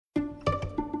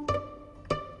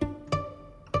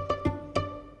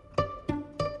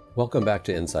Welcome back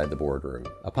to Inside the Boardroom,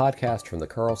 a podcast from the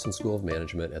Carlson School of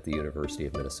Management at the University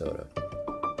of Minnesota.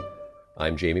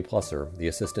 I'm Jamie Plusser, the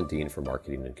Assistant Dean for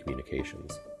Marketing and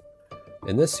Communications.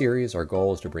 In this series, our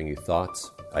goal is to bring you thoughts,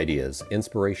 ideas,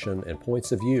 inspiration, and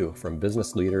points of view from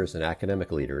business leaders and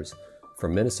academic leaders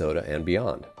from Minnesota and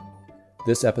beyond.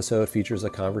 This episode features a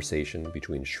conversation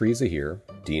between Sri Zahir,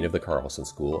 Dean of the Carlson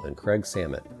School, and Craig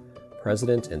Samitt,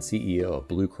 President and CEO of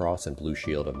Blue Cross and Blue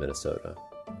Shield of Minnesota.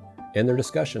 In their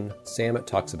discussion, Samitt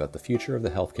talks about the future of the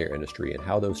healthcare industry and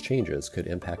how those changes could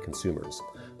impact consumers.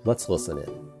 Let's listen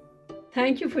in.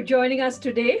 Thank you for joining us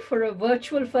today for a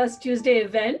virtual First Tuesday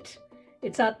event.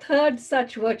 It's our third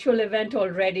such virtual event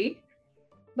already.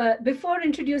 But before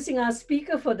introducing our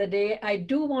speaker for the day, I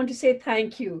do want to say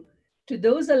thank you to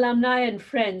those alumni and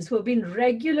friends who have been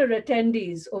regular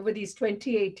attendees over these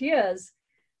 28 years,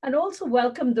 and also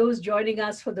welcome those joining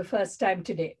us for the first time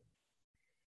today.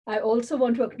 I also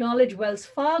want to acknowledge Wells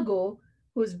Fargo,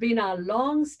 who's been our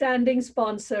long-standing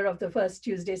sponsor of the First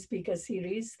Tuesday Speaker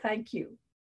Series. Thank you.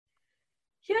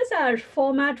 Here's our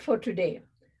format for today.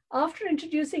 After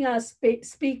introducing our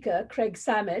speaker, Craig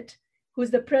Samitt,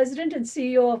 who's the President and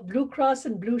CEO of Blue Cross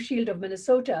and Blue Shield of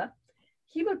Minnesota,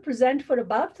 he will present for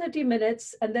about 30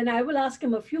 minutes, and then I will ask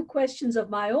him a few questions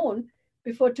of my own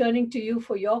before turning to you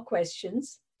for your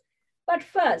questions. But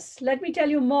first, let me tell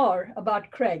you more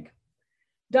about Craig.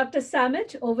 Dr.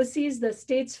 Samitt oversees the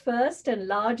state's first and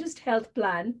largest health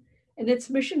plan in its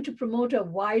mission to promote a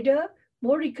wider,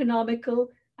 more economical,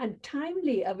 and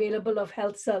timely available of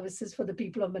health services for the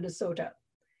people of Minnesota.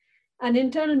 An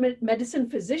internal medicine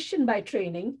physician by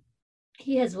training,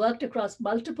 he has worked across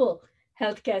multiple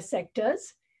healthcare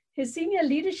sectors. His senior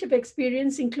leadership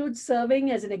experience includes serving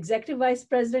as an executive vice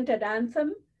president at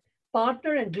Anthem,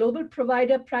 partner and global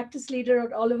provider practice leader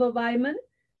at Oliver Wyman,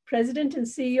 president and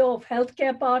CEO of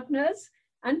Healthcare Partners,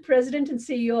 and president and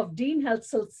CEO of Dean Health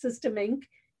System, Inc.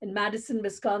 in Madison,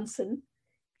 Wisconsin.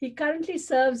 He currently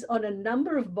serves on a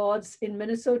number of boards in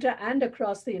Minnesota and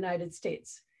across the United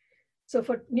States. So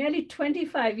for nearly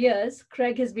 25 years,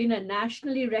 Craig has been a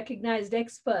nationally recognized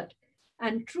expert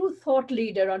and true thought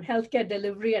leader on healthcare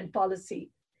delivery and policy.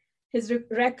 His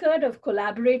record of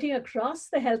collaborating across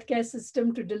the healthcare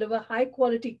system to deliver high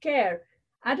quality care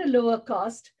at a lower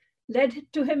cost led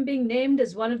to him being named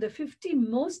as one of the 50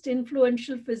 most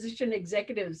influential physician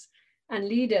executives and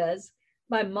leaders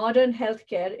by Modern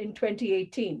Healthcare in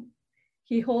 2018.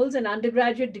 He holds an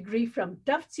undergraduate degree from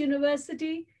Tufts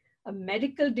University, a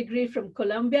medical degree from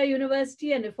Columbia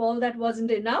University, and if all that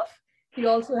wasn't enough, he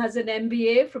also has an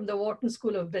MBA from the Wharton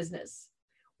School of Business.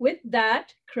 With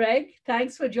that, Craig,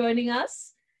 thanks for joining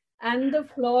us, and the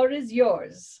floor is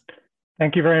yours.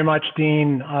 Thank you very much,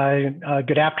 Dean.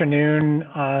 Good afternoon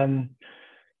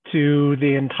to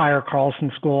the entire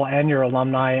Carlson School and your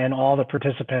alumni and all the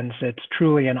participants. It's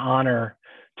truly an honor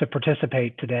to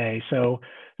participate today. So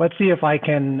let's see if I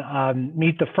can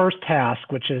meet the first task,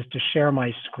 which is to share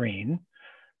my screen.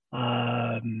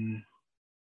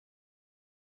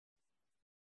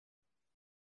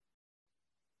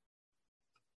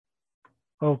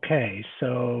 Okay,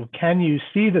 so can you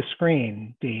see the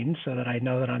screen, Dean, so that I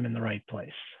know that I'm in the right place?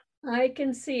 I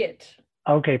can see it.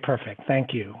 Okay, perfect.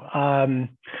 Thank you.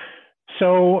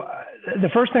 So the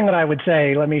first thing that I would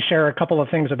say, let me share a couple of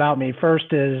things about me.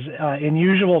 First is, in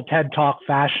usual TED Talk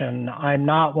fashion, I'm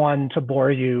not one to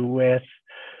bore you with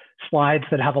slides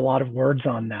that have a lot of words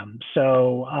on them.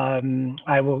 So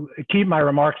I will keep my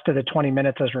remarks to the 20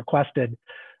 minutes as requested.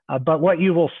 But what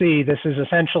you will see, this is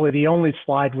essentially the only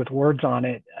slide with words on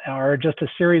it, are just a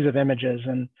series of images.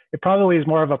 And it probably is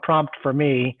more of a prompt for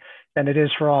me than it is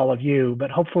for all of you.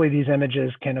 But hopefully these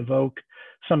images can evoke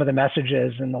some of the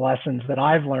messages and the lessons that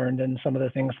I've learned and some of the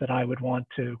things that I would want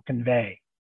to convey.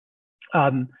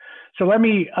 So let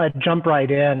me jump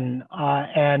right in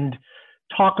and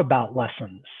talk about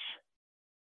lessons.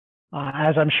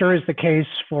 As I'm sure is the case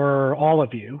for all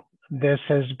of you, this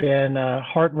has been a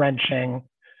heart-wrenching,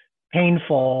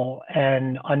 painful,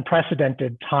 and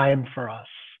unprecedented time for us.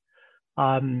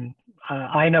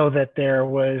 I know that there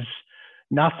was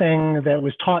nothing that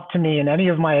was taught to me in any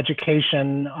of my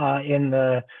education in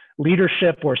the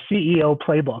leadership or CEO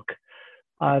playbook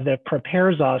that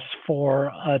prepares us for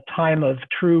a time of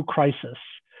true crisis.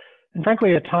 And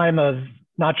frankly, a time of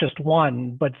not just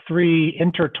one, but three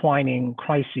intertwining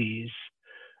crises: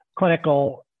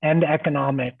 clinical and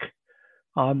economic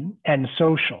and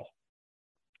social.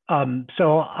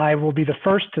 So I will be the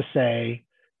first to say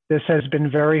this has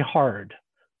been very hard.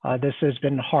 This has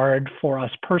been hard for us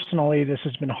personally. This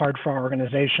has been hard for our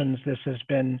organizations. This has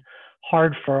been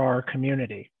hard for our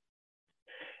community.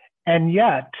 And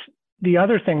yet, the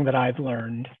other thing that I've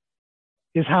learned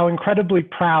is how incredibly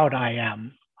proud I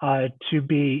am to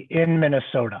be in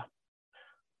Minnesota.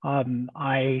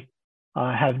 I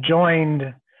have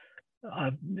joined,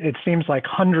 it seems like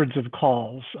hundreds of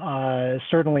calls,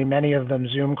 certainly many of them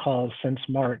Zoom calls since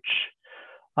March.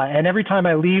 And every time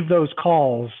I leave those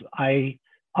calls, I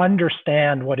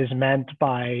understand what is meant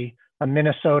by a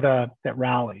Minnesota that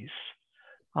rallies.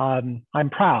 I'm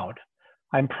proud.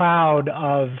 I'm proud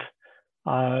of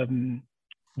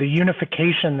the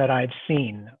unification that I've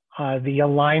seen, the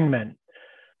alignment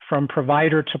from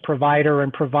provider to provider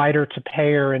and provider to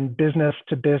payer and business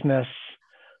to business,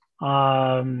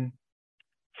 from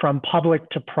public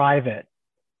to private.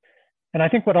 And I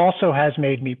think what also has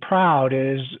made me proud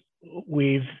is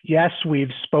we've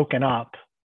spoken up,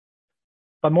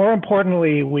 but more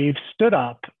importantly, we've stood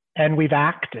up and we've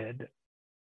acted,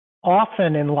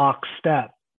 often in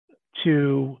lockstep,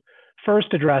 to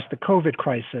first address the COVID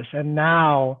crisis and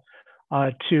now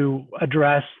to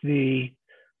address the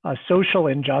social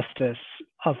injustice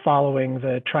of following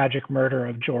the tragic murder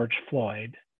of George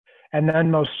Floyd. And then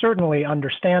most certainly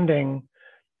understanding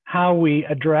how we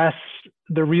address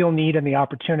the real need and the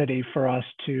opportunity for us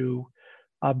to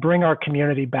bring our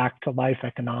community back to life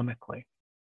economically.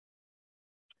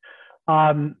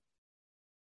 One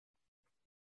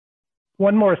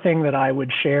more thing that I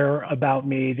would share about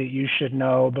me that you should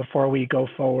know before we go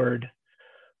forward,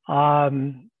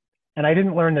 and I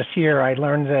didn't learn this here, I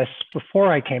learned this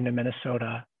before I came to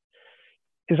Minnesota,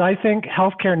 is I think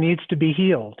healthcare needs to be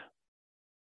healed.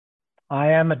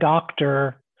 I am a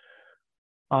doctor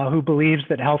who believes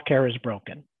that healthcare is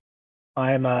broken.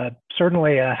 I am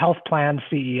certainly a health plan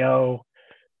CEO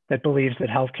that believes that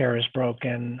healthcare is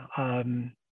broken.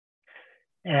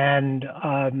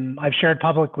 I've shared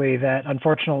publicly that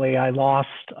unfortunately I lost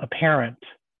a parent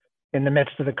in the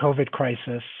midst of the COVID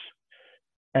crisis.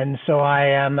 And so I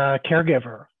am a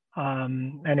caregiver,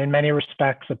 and in many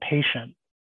respects, a patient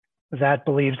that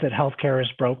believes that healthcare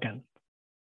is broken.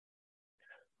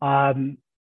 And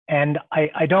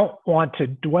I don't want to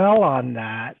dwell on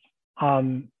that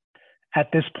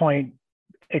at this point,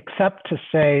 except to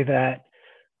say that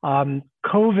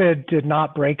COVID did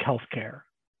not break healthcare,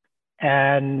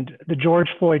 and the George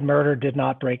Floyd murder did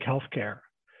not break healthcare.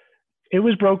 It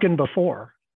was broken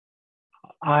before.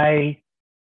 I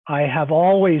have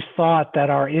always thought that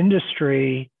our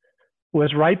industry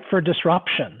was ripe for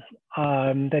disruption,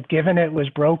 that given it was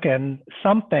broken,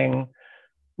 something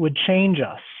would change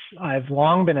us. I've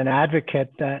long been an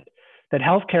advocate that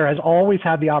healthcare has always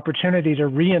had the opportunity to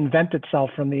reinvent itself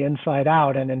from the inside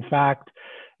out. And in fact,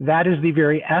 that is the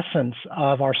very essence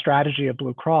of our strategy at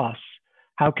Blue Cross.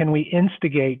 How can we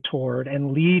instigate toward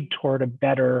and lead toward a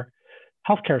better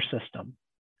healthcare system?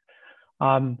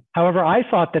 However, I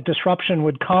thought that disruption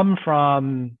would come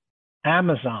from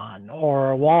Amazon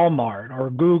or Walmart or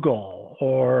Google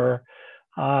or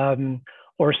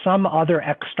some other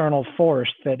external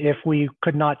force, that if we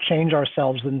could not change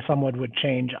ourselves, then someone would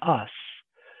change us.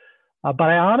 But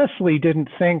I honestly didn't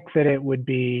think that it would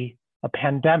be a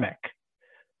pandemic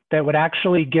that would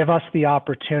actually give us the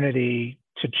opportunity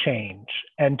to change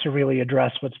and to really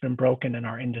address what's been broken in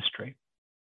our industry.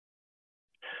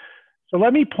 So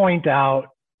let me point out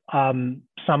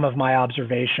some of my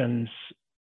observations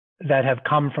that have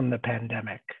come from the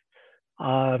pandemic.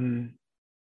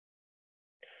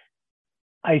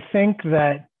 I think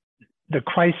that the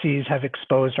crises have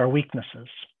exposed our weaknesses.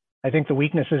 I think the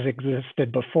weaknesses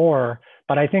existed before,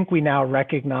 but I think we now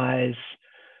recognize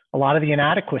a lot of the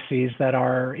inadequacies that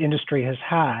our industry has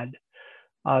had.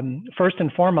 First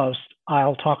and foremost,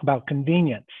 I'll talk about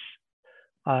convenience.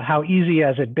 How easy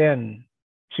has it been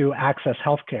to access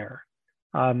healthcare?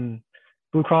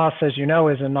 Blue Cross, as you know,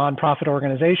 is a nonprofit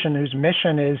organization whose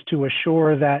mission is to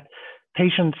assure that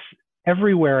patients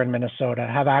everywhere in Minnesota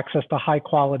have access to high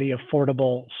quality,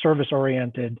 affordable,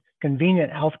 service-oriented,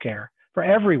 convenient healthcare for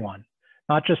everyone,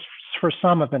 not just for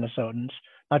some of Minnesotans,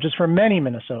 not just for many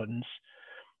Minnesotans,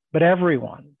 but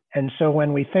everyone. And so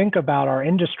when we think about our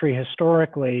industry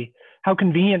historically, how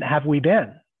convenient have we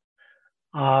been?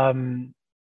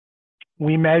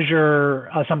 We measure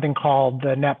something called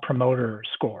the Net Promoter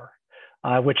Score,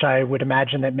 which I would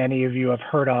imagine that many of you have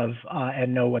heard of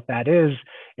and know what that is.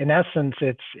 In essence,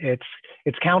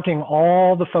 it's counting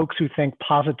all the folks who think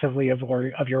positively of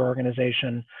your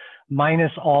organization,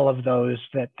 minus all of those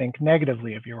that think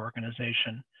negatively of your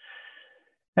organization.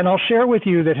 And I'll share with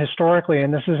you that historically,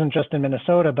 and this isn't just in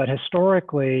Minnesota, but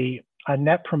historically, a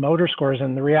Net Promoter Scores,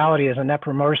 and the reality is a Net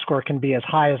Promoter Score can be as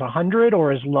high as 100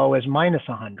 or as low as minus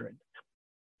 100.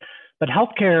 But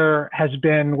healthcare has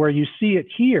been where you see it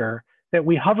here, that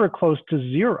we hover close to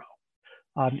zero.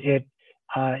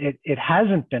 it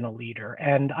hasn't been a leader.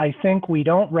 And I think we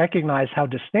don't recognize how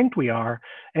distinct we are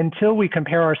until we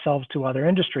compare ourselves to other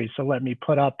industries. So let me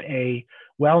put up a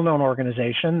well-known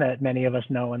organization that many of us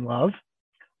know and love,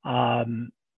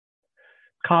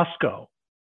 Costco.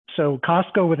 So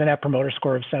Costco, with a Net Promoter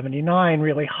Score of 79,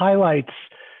 really highlights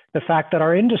the fact that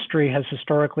our industry has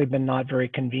historically been not very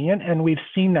convenient, and we've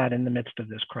seen that in the midst of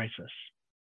this crisis.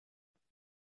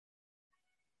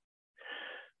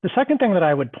 The second thing that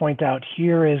I would point out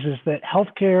here is that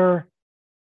healthcare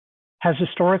has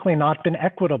historically not been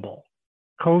equitable.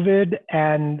 COVID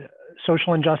and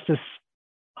social injustice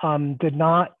did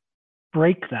not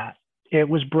break that. It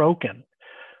was broken.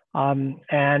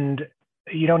 And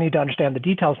you don't need to understand the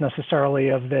details necessarily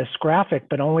of this graphic,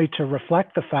 but only to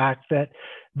reflect the fact that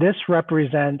this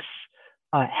represents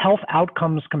health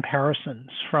outcomes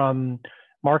comparisons from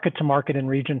market to market and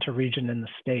region to region in the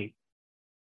state.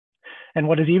 And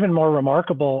what is even more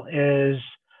remarkable is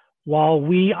while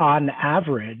we on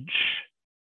average,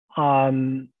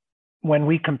 when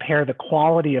we compare the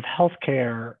quality of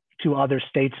healthcare to other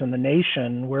states in the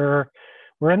nation, we're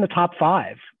in the top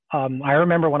 5. I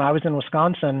remember when I was in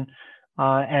Wisconsin,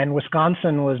 and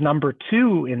Wisconsin was number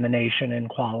 2 in the nation in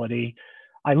quality,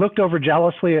 I looked over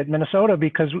jealously at Minnesota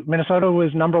because Minnesota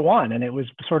was number 1, and it was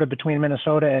sort of between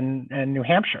Minnesota and New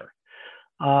Hampshire.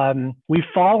 We've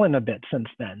fallen a bit since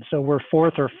then. So we're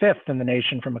 4th or 5th in the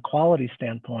nation from a quality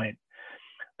standpoint.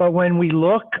 But when we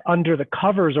look under the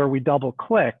covers or we double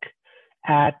click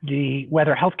at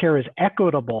whether healthcare is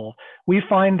equitable, we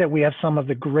find that we have some of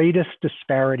the greatest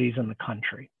disparities in the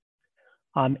country.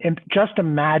 And just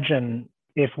imagine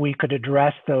if we could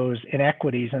address those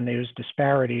inequities and those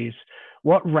disparities,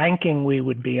 what ranking we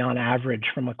would be on average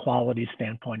from a quality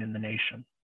standpoint in the nation.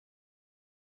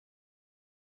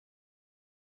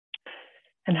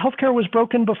 And healthcare was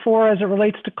broken before as it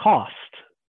relates to cost.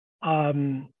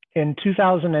 In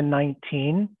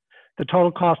 2019, the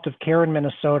total cost of care in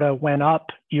Minnesota went up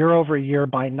year over year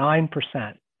by 9%.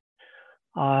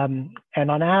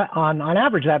 And on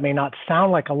average, that may not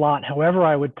sound like a lot. However,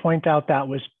 I would point out that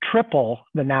was triple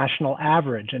the national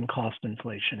average in cost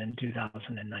inflation in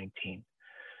 2019.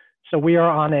 So we are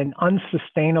on an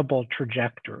unsustainable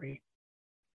trajectory.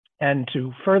 And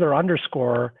to further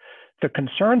underscore the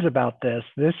concerns about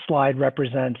this slide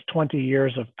represents 20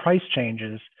 years of price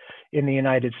changes in the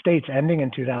United States ending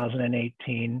in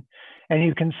 2018. And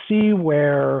you can see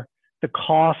where the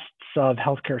costs of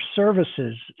healthcare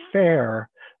services fare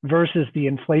versus the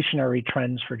inflationary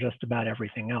trends for just about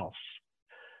everything else.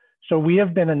 So we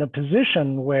have been in a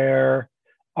position where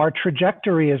our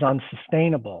trajectory is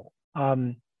unsustainable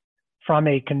from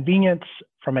a convenience,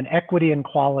 from an equity and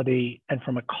quality, and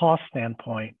from a cost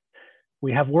standpoint.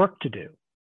 We have work to do.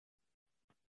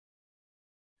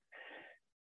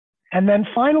 And then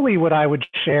finally, what I would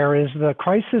share is the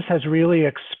crisis has really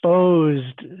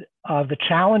exposed the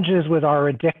challenges with our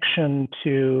addiction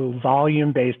to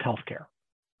volume-based healthcare.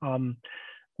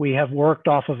 We have worked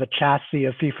off of a chassis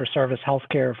of fee-for-service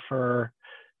healthcare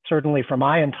certainly for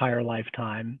my entire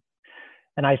lifetime.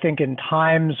 And I think in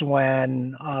times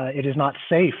when it is not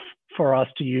safe for us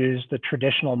to use the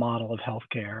traditional model of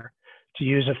healthcare, to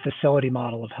use a facility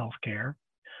model of healthcare,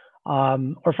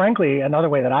 or frankly, another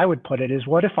way that I would put it is,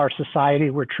 what if our society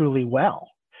were truly well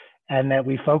and that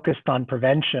we focused on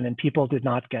prevention and people did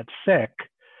not get sick?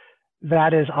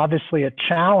 That is obviously a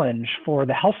challenge for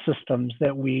the health systems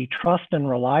that we trust and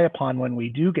rely upon when we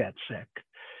do get sick.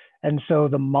 And so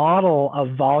the model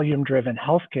of volume-driven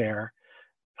healthcare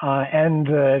and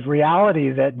the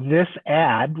reality that this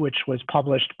ad, which was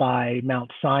published by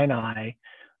Mount Sinai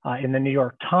in the New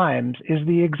York Times, is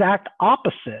the exact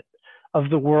opposite of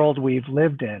the world we've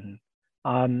lived in.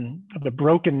 The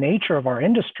broken nature of our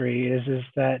industry is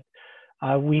that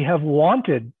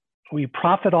we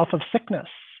profit off of sickness.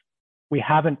 We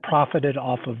haven't profited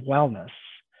off of wellness.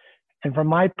 And from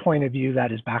my point of view,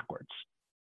 that is backwards.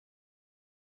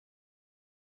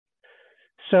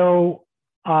 So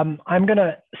I'm going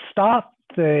to stop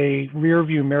the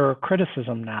rearview mirror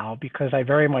criticism now, because I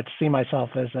very much see myself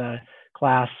as a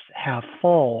glass half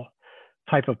full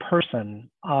type of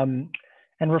person,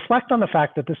 and reflect on the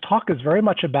fact that this talk is very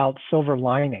much about silver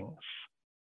linings.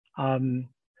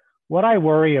 What I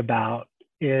worry about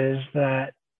is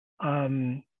that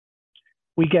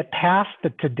we get past the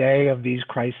today of these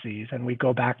crises and we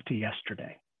go back to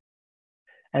yesterday.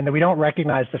 And that we don't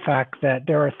recognize the fact that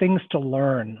there are things to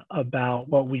learn about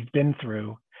what we've been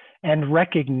through and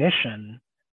recognition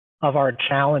of our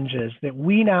challenges, that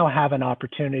we now have an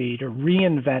opportunity to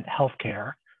reinvent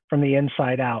healthcare from the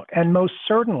inside out. And most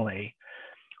certainly,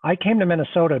 I came to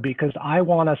Minnesota because I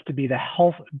want us to be the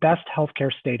best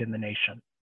healthcare state in the nation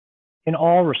in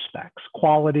all respects: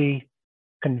 quality,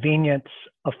 convenience,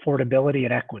 affordability,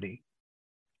 and equity.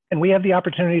 And we have the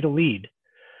opportunity to lead.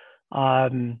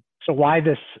 So why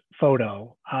this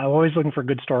photo? I'm always looking for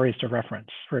good stories to reference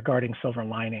regarding silver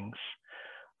linings.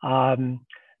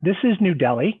 This is New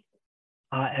Delhi,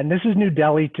 and this is New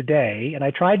Delhi today. And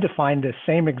I tried to find the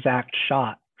same exact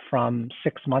shot from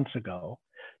 6 months ago,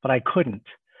 but I couldn't.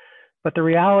 But the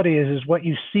reality is what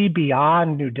you see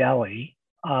beyond New Delhi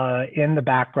in the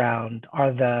background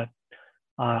are the,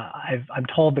 I'm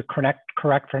told the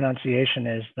correct pronunciation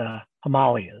is the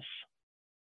Himalayas.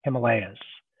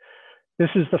 This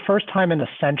is the first time in a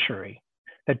century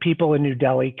that people in New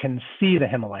Delhi can see the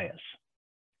Himalayas.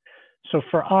 So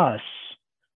for us,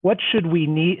 what should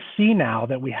we see now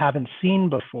that we haven't seen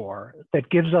before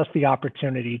that gives us the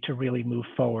opportunity to really move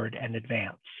forward and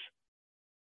advance?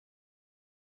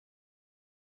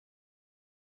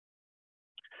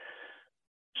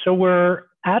 So we're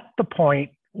at the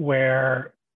point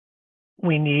where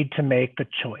we need to make a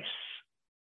choice.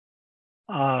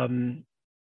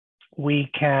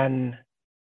 We can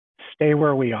stay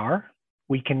where we are.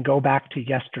 We can go back to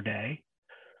yesterday,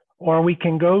 or we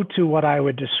can go to what I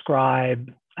would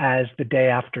describe as the day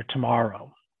after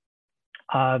tomorrow.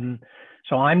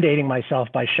 So I'm dating myself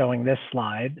by showing this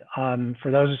slide. For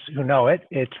those who know it,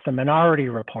 it's the Minority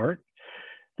Report.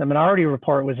 The Minority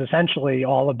Report was essentially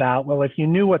all about, well, if you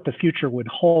knew what the future would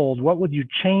hold, what would you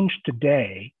change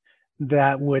today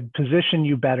that would position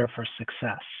you better for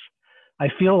success? I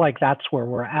feel like that's where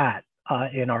we're at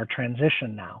in our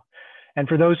transition now. And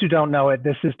for those who don't know it,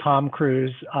 this is Tom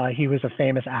Cruise. He was a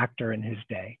famous actor in his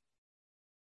day.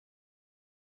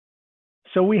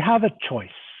 So we have a choice.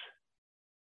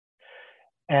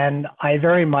 And I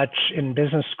very much in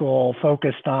business school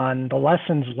focused on the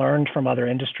lessons learned from other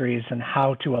industries and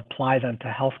how to apply them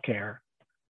to healthcare.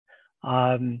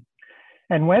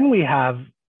 And when we have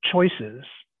choices,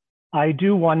 I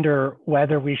do wonder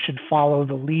whether we should follow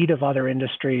the lead of other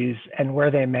industries and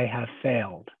where they may have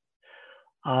failed.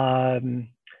 And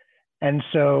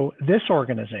so this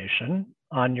organization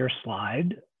on your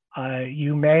slide,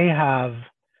 you may have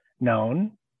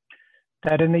known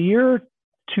that in the year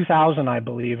 2000, I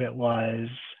believe it was,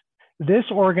 this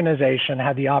organization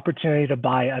had the opportunity to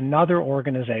buy another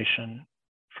organization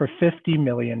for $50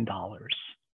 million.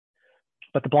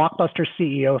 But the Blockbuster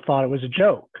CEO thought it was a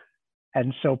joke,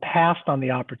 and so passed on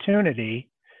the opportunity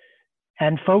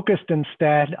and focused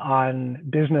instead on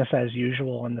business as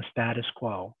usual and the status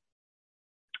quo.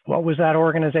 What was that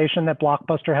organization that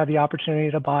Blockbuster had the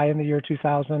opportunity to buy in the year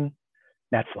 2000?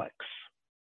 Netflix.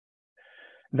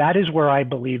 That is where I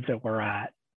believe that we're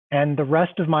at. And the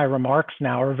rest of my remarks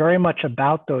now are very much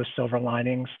about those silver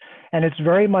linings. And it's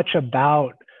very much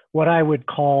about what I would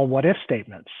call what if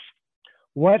statements.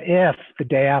 What if the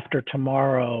day after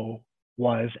tomorrow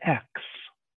was X?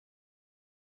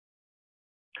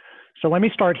 So let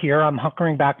me start here. I'm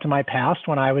hunkering back to my past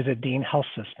when I was at Dean Health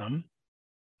System.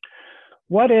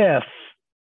 What if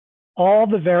all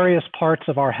the various parts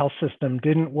of our health system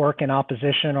didn't work in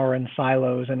opposition or in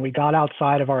silos, and we got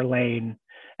outside of our lane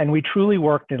and we truly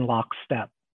worked in lockstep?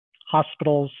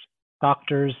 Hospitals,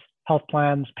 doctors, health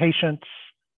plans, patients,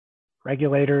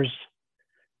 regulators,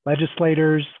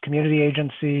 legislators, community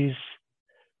agencies.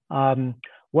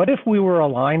 What if we were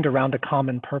aligned around a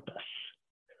common purpose?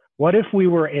 What if we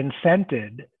were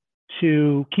incented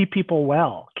to keep people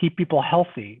well, keep people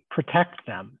healthy, protect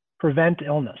them, prevent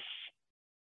illness,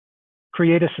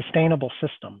 create a sustainable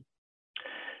system?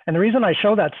 And the reason I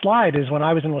show that slide is when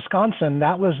I was in Wisconsin,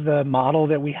 that was the model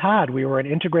that we had. We were an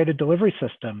integrated delivery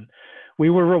system.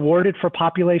 We were rewarded for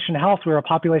population health. We were a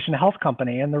population health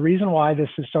company. And the reason why this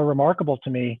is so remarkable to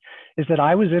me is that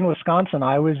I was in Wisconsin.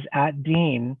 I was at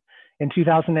Dean in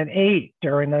 2008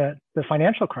 during the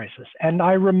financial crisis. And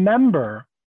I remember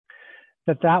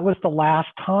that that was the last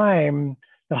time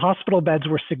that hospital beds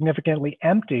were significantly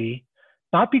empty,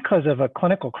 not because of a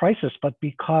clinical crisis, but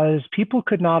because people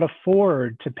could not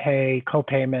afford to pay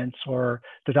co-payments or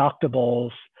deductibles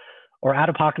or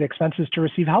out-of-pocket expenses to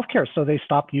receive healthcare, so they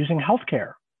stopped using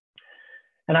healthcare.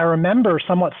 And I remember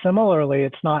somewhat similarly,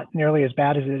 it's not nearly as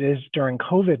bad as it is during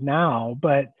COVID now,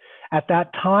 but at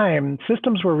that time,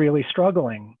 systems were really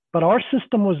struggling, but our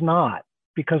system was not,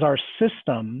 because our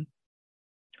system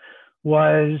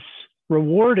was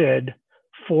rewarded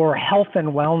for health and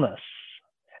wellness,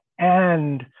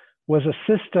 and was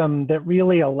a system that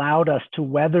really allowed us to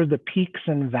weather the peaks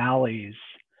and valleys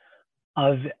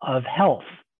of health,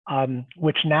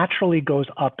 which naturally goes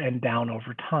up and down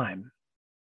over time.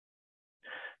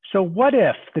 So what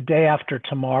if the day after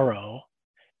tomorrow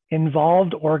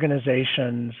involved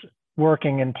organizations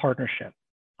working in partnership.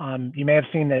 You may have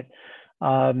seen that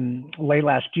late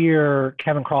last year,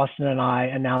 Kevin Croston and I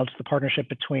announced the partnership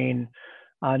between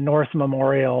North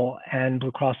Memorial and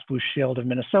Blue Cross Blue Shield of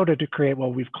Minnesota to create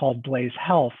what we've called Blaze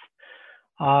Health.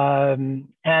 And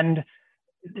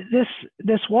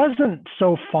this wasn't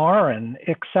so foreign,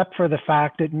 except for the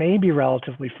fact it may be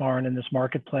relatively foreign in this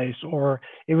marketplace, or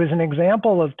it was an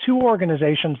example of two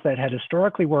organizations that had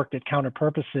historically worked at counter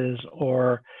purposes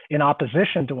or in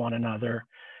opposition to one another,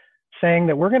 saying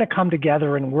that we're going to come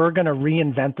together and we're going to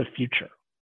reinvent the future.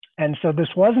 And so this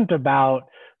wasn't about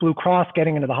Blue Cross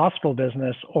getting into the hospital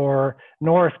business or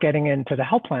North getting into the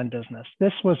health plan business.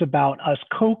 This was about us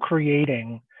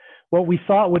co-creating what we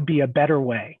thought would be a better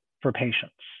way for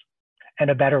patients and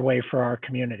a better way for our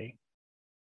community.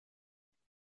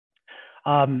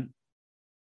 So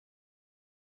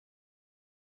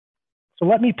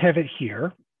let me pivot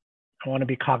here. I want to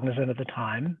be cognizant of the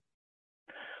time.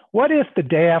 What if the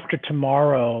day after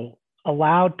tomorrow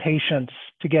allowed patients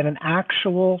to get an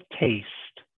actual taste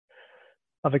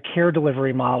of a care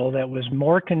delivery model that was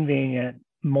more convenient,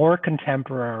 more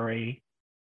contemporary,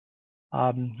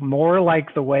 more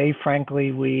like the way,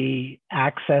 frankly, we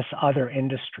access other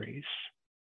industries?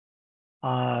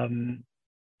 I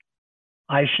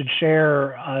should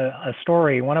share a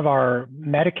story. One of our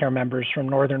Medicare members from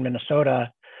northern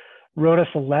Minnesota wrote us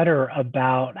a letter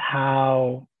about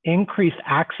how increased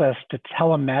access to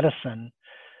telemedicine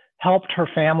helped her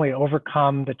family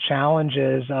overcome the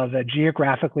challenges of a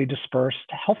geographically dispersed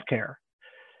healthcare.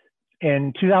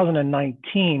 In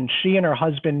 2019, she and her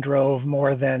husband drove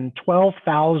more than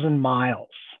 12,000 miles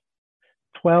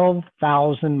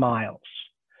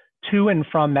to and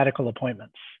from medical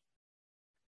appointments,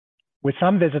 with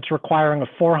some visits requiring a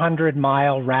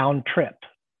 400-mile round trip.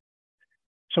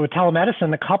 So with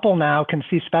telemedicine, the couple now can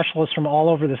see specialists from all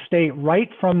over the state right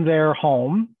from their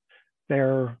home,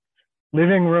 their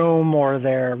living room, or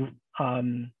their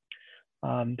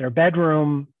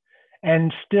bedroom,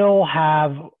 and still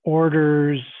have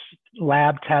orders,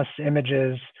 lab tests,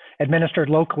 images administered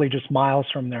locally just miles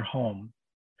from their home.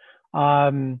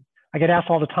 I get asked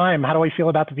all the time, how do I feel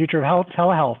about the future of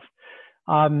telehealth?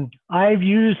 I've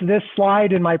used this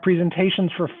slide in my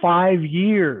presentations for 5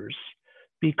 years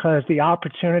because the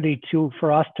opportunity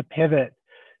for us to pivot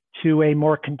to a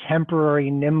more contemporary,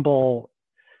 nimble,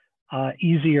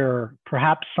 easier,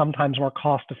 perhaps sometimes more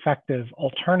cost-effective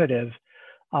alternative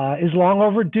is long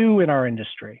overdue in our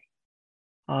industry.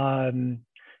 Can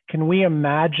we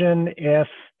imagine if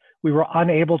we were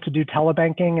unable to do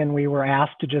telebanking and we were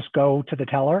asked to just go to the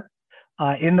teller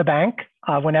in the bank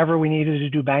whenever we needed to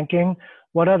do banking?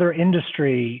 What other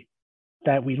industry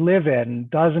that we live in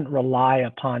doesn't rely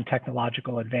upon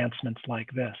technological advancements like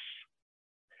this?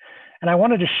 And I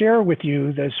wanted to share with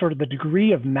you the sort of the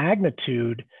degree of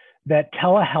magnitude that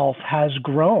telehealth has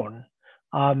grown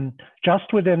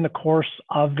just within the course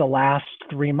of the last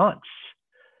 3 months.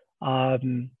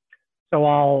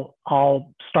 So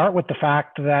I'll start with the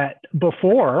fact that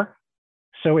before,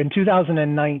 so in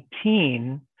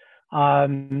 2019,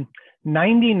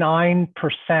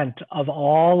 99% of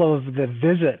all of the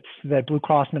visits that Blue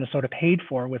Cross Minnesota paid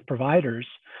for with providers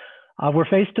were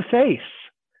face-to-face,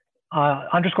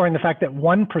 underscoring the fact that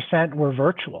 1% were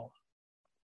virtual.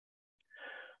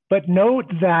 But note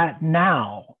that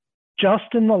now,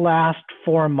 just in the last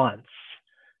 4 months,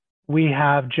 we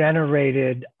have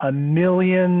generated 1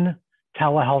 million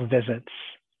telehealth visits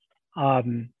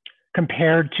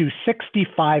compared to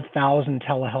 65,000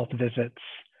 telehealth visits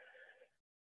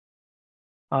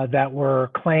that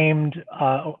were claimed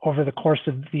over the course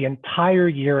of the entire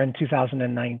year in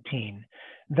 2019.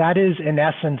 That is, in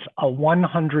essence, a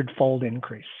 100-fold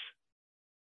increase.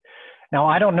 Now,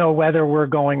 I don't know whether we're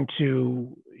going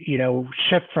to,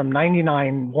 shift from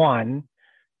 99.1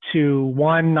 to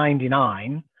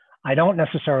 199. I don't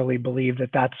necessarily believe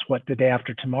that that's what the day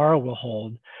after tomorrow will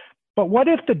hold. But what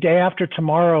if the day after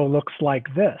tomorrow looks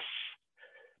like this?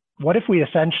 What if we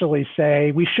essentially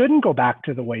say we shouldn't go back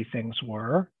to the way things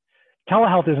were?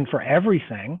 Telehealth isn't for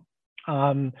everything,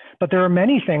 but there are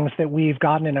many things that we've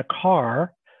gotten in a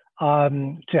car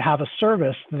to have a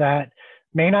service that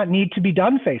may not need to be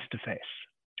done face-to-face.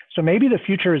 So maybe the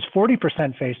future is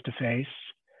 40% face-to-face,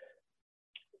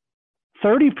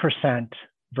 30%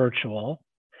 virtual.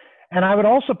 And I would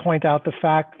also point out the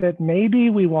fact that maybe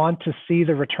we want to see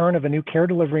the return of a new care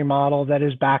delivery model that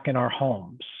is back in our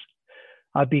homes.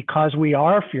 Because we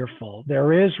are fearful,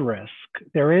 there is risk,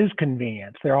 there is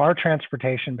convenience, there are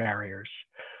transportation barriers.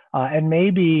 And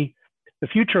maybe the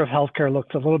future of healthcare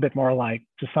looks a little bit more like,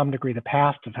 to some degree, the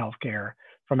past of healthcare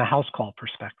from a house call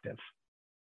perspective.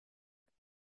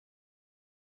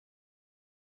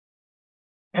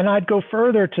 And I'd go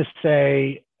further to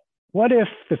say, what if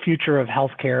the future of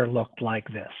healthcare looked like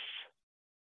this?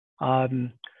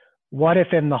 What if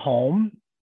in the home,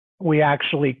 we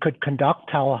actually could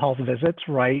conduct telehealth visits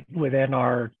right within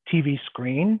our TV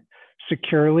screen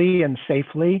securely and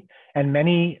safely, and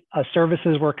many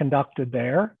services were conducted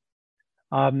there?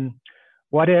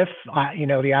 What if,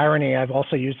 the irony, I've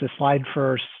also used this slide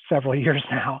for several years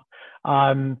now,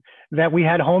 that we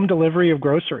had home delivery of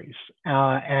groceries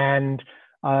and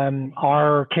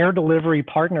our care delivery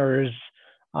partners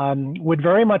would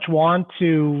very much want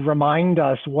to remind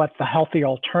us what the healthy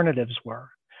alternatives were.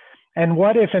 And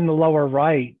what if in the lower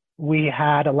right, we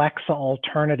had Alexa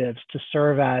alternatives to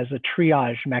serve as a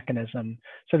triage mechanism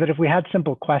so that if we had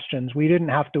simple questions, we didn't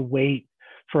have to wait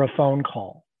for a phone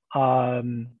call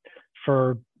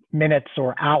for minutes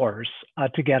or hours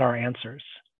to get our answers.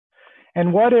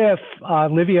 And what if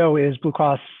Livio is Blue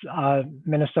Cross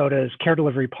Minnesota's care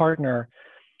delivery partner?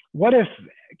 What if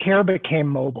care became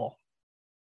mobile?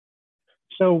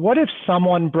 So what if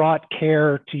someone brought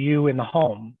care to you in the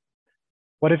home?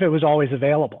 What if it was always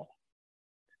available?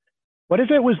 What if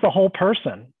it was the whole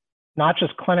person, not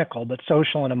just clinical, but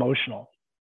social and emotional?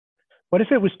 What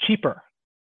if it was cheaper?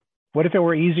 What if it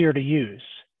were easier to use?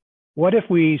 What if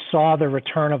we saw the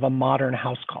return of a modern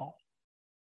house call?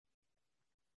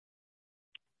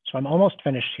 So I'm almost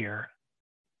finished here.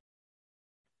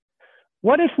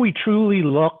 What if we truly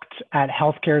looked at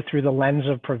healthcare through the lens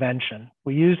of prevention?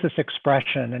 We use this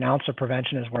expression, an ounce of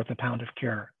prevention is worth a pound of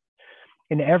cure.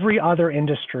 In every other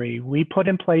industry, we put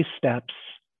in place steps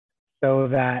so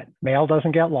that mail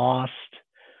doesn't get lost.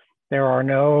 There are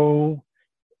no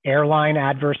airline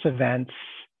adverse events.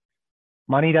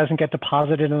 Money doesn't get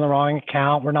deposited in the wrong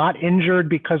account. We're not injured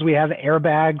because we have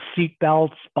airbags, seat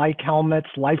belts, bike helmets,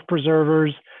 life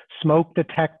preservers, smoke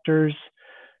detectors.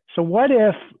 So what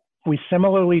if we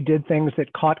similarly did things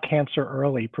that caught cancer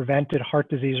early, prevented heart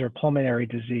disease or pulmonary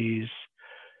disease,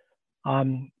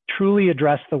 truly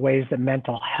address the ways that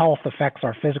mental health affects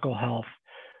our physical health?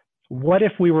 What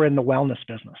if we were in the wellness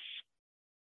business,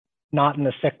 not in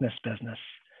the sickness business?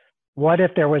 What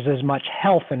if there was as much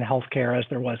health in healthcare as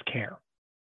there was care?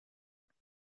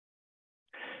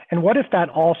 And what if that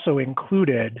also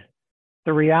included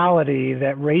the reality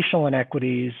that racial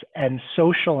inequities and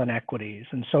social inequities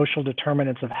and social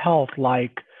determinants of health,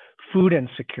 like food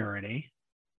insecurity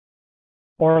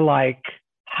or like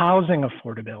housing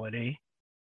affordability,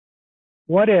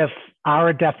 what if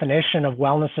our definition of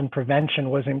wellness and prevention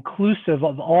was inclusive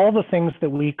of all the things that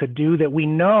we could do that we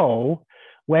know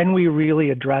when we really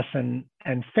address and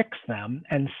fix them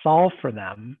and solve for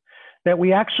them, that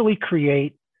we actually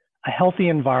create a healthy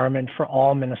environment for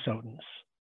all Minnesotans?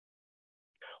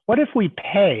 What if we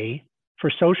pay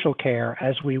for social care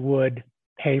as we would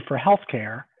pay for health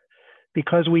care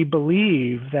because we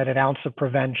believe that an ounce of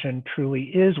prevention truly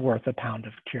is worth a pound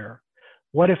of cure?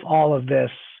 What if all of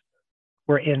this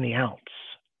were in the ounce?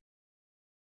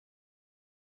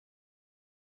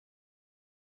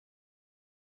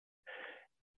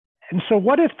 And so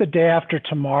what if the day after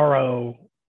tomorrow,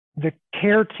 the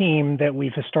care team that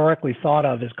we've historically thought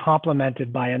of is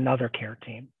complemented by another care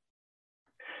team?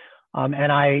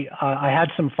 And I had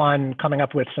some fun coming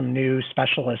up with some new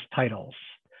specialist titles.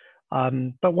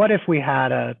 But what if we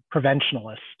had a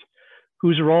preventionalist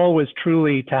whose role was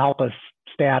truly to help us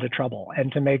stay out of trouble and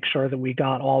to make sure that we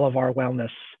got all of our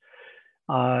wellness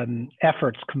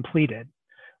efforts completed?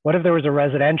 What if there was a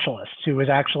residentialist who was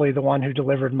actually the one who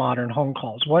delivered modern home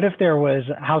calls? What if there was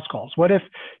house calls? What if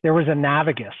there was a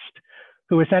navigist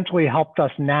who essentially helped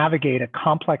us navigate a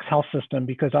complex health system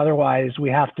because otherwise we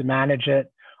have to manage it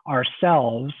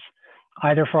ourselves,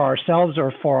 either for ourselves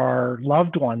or for our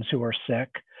loved ones who are sick,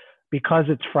 because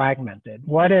it's fragmented?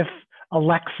 What if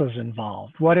Alexa's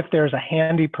involved? What if there's a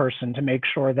handy person to make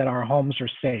sure that our homes are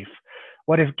safe?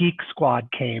 What if Geek Squad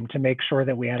came to make sure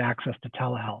that we had access to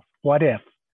telehealth? What if?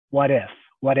 What if?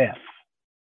 What if?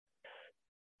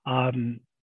 I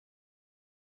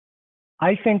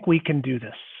think we can do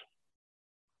this.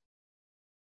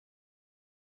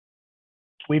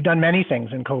 We've done many things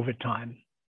in COVID time.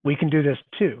 We can do this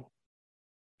too.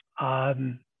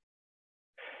 And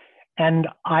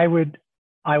I would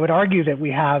argue that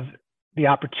we have the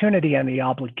opportunity and the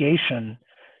obligation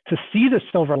to see the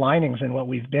silver linings in what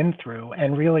we've been through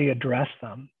and really address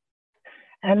them.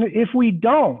 And if we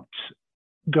don't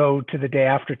go to the day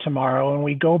after tomorrow and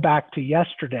we go back to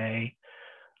yesterday,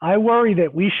 I worry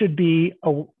that we should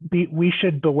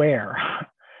beware.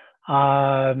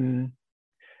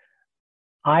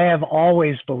 I have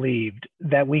always believed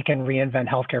that we can reinvent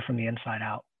healthcare from the inside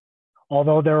out.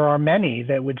 Although there are many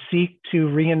that would seek to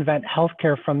reinvent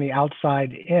healthcare from the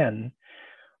outside in,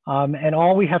 And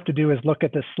all we have to do is look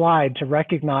at this slide to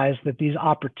recognize that these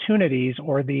opportunities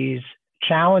or these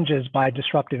challenges by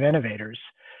disruptive innovators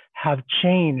have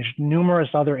changed numerous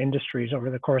other industries over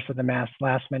the course of the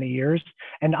last many years.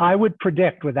 And I would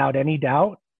predict without any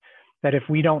doubt that if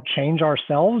we don't change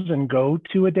ourselves and go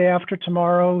to a day after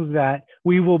tomorrow, that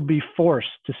we will be forced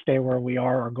to stay where we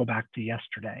are or go back to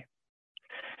yesterday.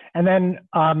 And then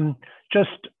just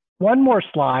one more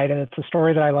slide, and it's a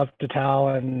story that I love to tell,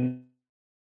 and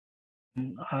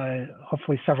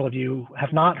hopefully several of you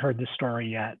have not heard this story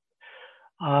yet.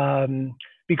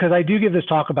 Because I do give this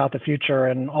talk about the future,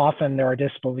 and often there are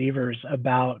disbelievers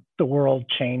about the world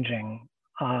changing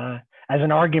as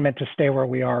an argument to stay where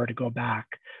we are or to go back.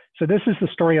 So this is the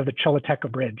story of the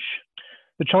Choluteca Bridge.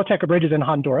 The Choluteca Bridge is in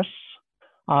Honduras.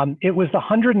 It was the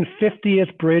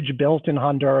 150th bridge built in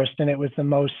Honduras, and it was the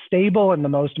most stable and the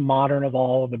most modern of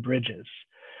all of the bridges.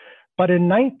 But in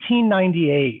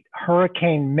 1998,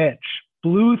 Hurricane Mitch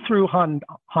blew through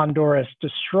Honduras,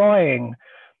 destroying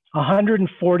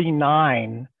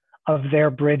 149 of their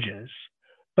bridges,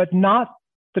 but not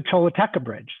the Choluteca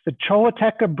Bridge. The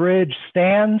Choluteca Bridge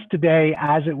stands today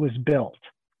as it was built.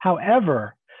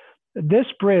 However, this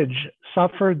bridge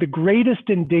suffered the greatest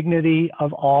indignity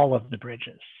of all of the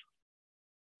bridges,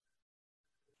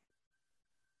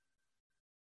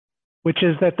 which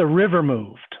is that the river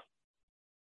moved,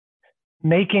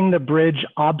 making the bridge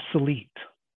obsolete.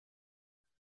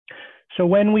 So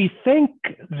when we think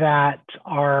that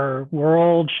our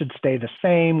world should stay the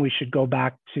same, we should go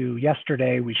back to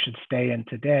yesterday, we should stay in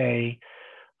today,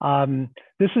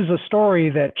 this is a story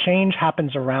that change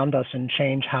happens around us and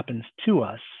change happens to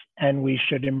us. And we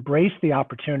should embrace the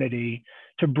opportunity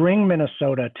to bring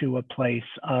Minnesota to a place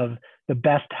of the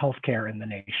best healthcare in the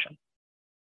nation.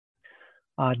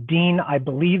 Dean, I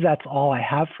believe that's all I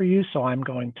have for you, so I'm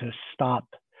going to stop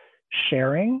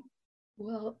sharing.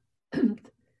 Well,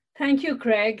 thank you,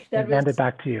 Craig. Hand it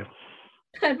back to you.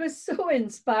 That was so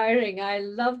inspiring. I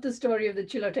love the story of the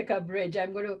Choluteca Bridge.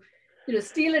 I'm going to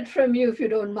steal it from you if you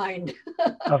don't mind.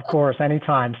 Of course,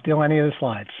 anytime. Steal any of the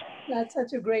slides. That's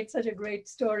such a great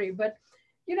story. But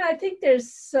I think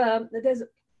there's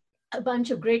a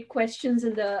bunch of great questions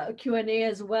in the Q&A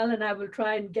as well, and I will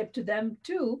try and get to them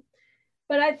too.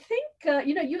 But I think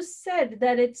you said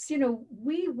that it's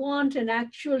we want an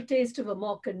actual taste of a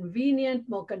more convenient,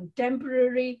 more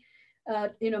contemporary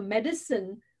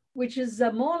medicine, which is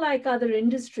more like other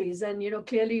industries. And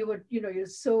clearly you're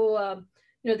so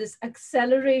this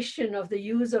acceleration of the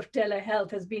use of telehealth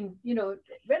has been,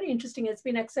 very interesting. It's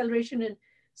been acceleration in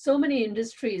so many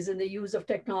industries in the use of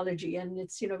technology. And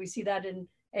it's, we see that in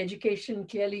education.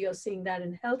 Clearly, you're seeing that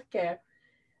in healthcare.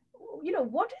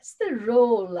 What is the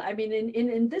role? I mean,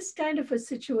 in this kind of a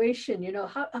situation,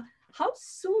 how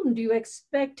soon do you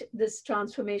expect this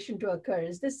transformation to occur?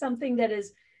 Is this something that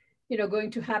is,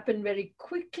 going to happen very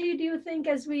quickly, do you think,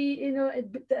 as we,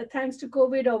 thanks to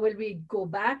COVID, or will we go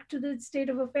back to the state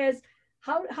of affairs?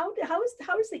 How is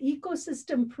the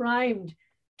ecosystem primed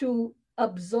to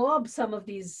absorb some of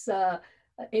these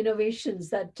innovations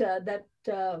that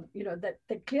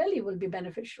clearly will be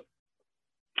beneficial?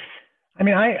 I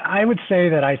mean, I would say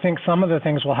that I think some of the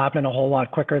things will happen a whole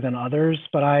lot quicker than others,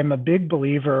 but I'm a big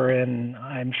believer in,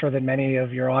 I'm sure that many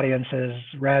of your audience has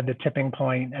read The Tipping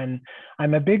Point, and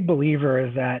I'm a big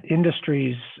believer that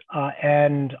industries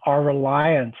and our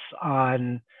reliance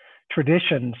on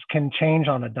traditions can change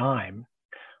on a dime.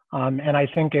 And I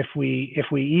think if we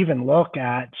even look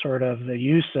at sort of the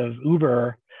use of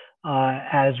Uber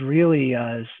as really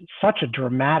such a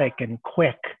dramatic and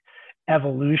quick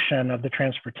evolution of the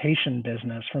transportation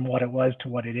business from what it was to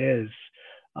what it is,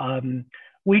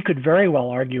 we could very well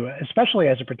argue, especially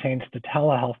as it pertains to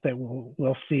telehealth, that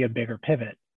we'll see a bigger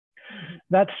pivot.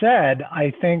 That said,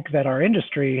 I think that our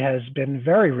industry has been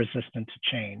very resistant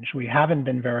to change. We haven't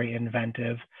been very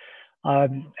inventive.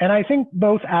 And I think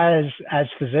both as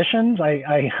physicians,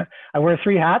 I wear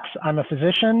three hats. I'm a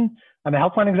physician, I'm a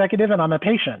health plan executive, and I'm a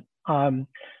patient.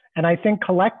 And I think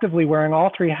collectively wearing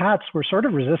all three hats, we're sort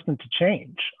of resistant to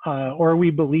change, or we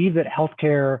believe that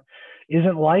healthcare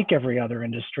isn't like every other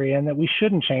industry and that we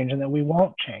shouldn't change and that we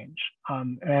won't change.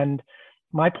 And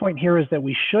my point here is that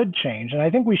we should change, and I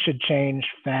think we should change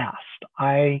fast.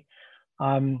 I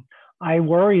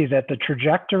worry that the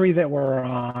trajectory that we're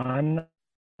on,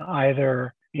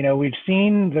 either, we've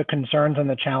seen the concerns and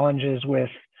the challenges with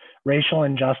racial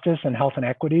injustice and health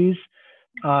inequities.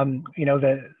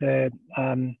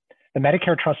 The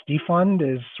Medicare Trustee Fund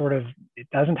is it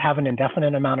doesn't have an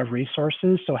indefinite amount of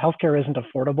resources, so healthcare isn't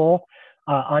affordable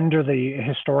under the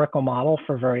historical model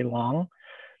for very long.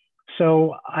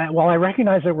 So while I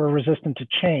recognize that we're resistant to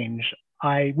change,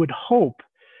 I would hope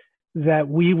that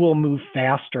we will move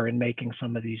faster in making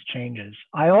some of these changes.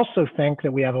 I also think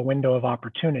that we have a window of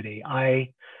opportunity.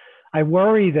 I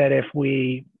worry that if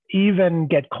we even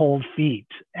get cold feet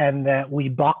and that we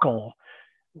buckle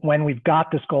when we've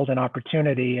got this golden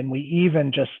opportunity and we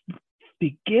even just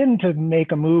begin to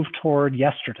make a move toward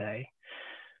yesterday,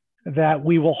 that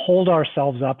we will hold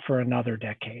ourselves up for another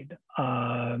decade.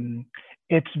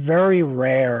 It's very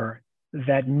rare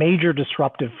that major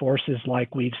disruptive forces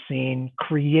like we've seen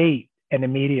create an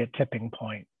immediate tipping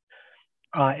point.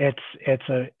 It's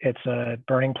a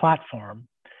burning platform.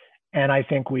 And I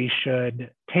think we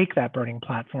should take that burning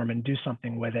platform and do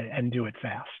something with it and do it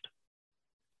fast.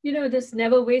 You know, this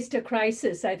never waste a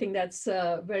crisis. I think that's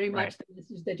very much the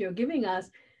message that you're giving us.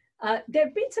 There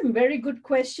have been some very good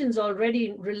questions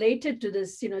already related to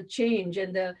this, change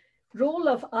and the role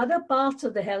of other parts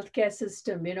of the healthcare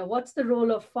system. What's the role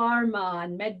of pharma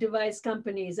and med device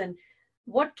companies, and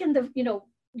what can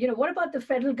what about the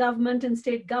federal government and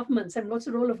state governments, and what's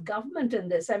the role of government in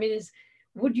this? I mean,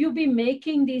 would you be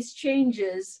making these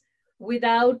changes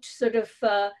without sort of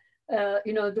the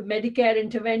Medicare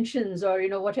interventions or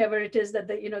whatever it is that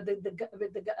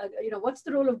what's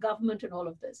the role of government in all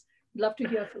of this? I'd love to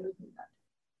hear from you on that.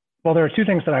 Well, there are two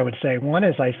things that I would say. One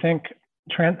is I think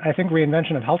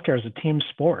reinvention of healthcare is a team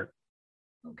sport.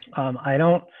 Okay.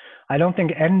 I don't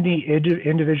think any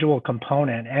individual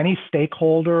component, any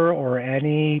stakeholder or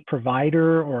any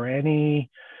provider or any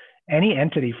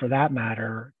entity for that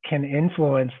matter can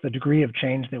influence the degree of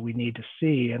change that we need to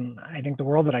see. And I think the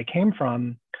world that I came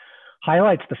from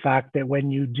highlights the fact that when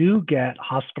you do get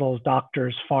hospitals,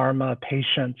 doctors, pharma,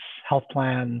 patients, health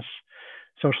plans,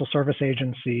 social service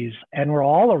agencies, and we're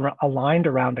all aligned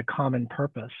around a common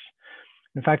purpose.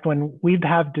 In fact, when we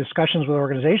have discussions with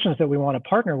organizations that we want to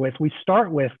partner with, we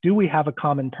start with, do we have a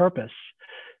common purpose?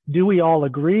 Do we all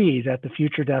agree that the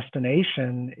future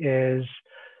destination is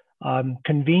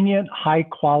convenient, high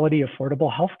quality,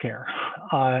 affordable healthcare?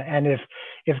 And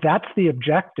if that's the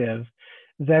objective,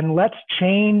 then let's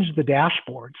change the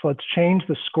dashboards, let's change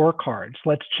the scorecards,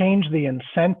 let's change the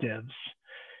incentives,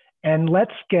 and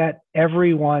let's get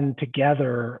everyone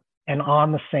together and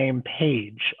on the same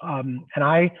page. And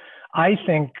I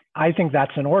think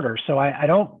that's in order. So I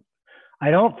don't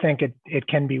think it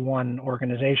can be one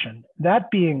organization. That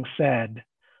being said,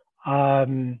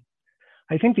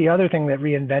 I think the other thing that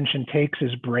reinvention takes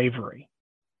is bravery.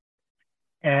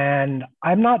 And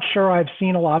I'm not sure I've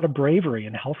seen a lot of bravery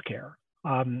in healthcare.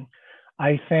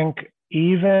 I think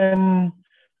even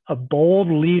a bold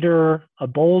leader, a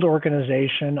bold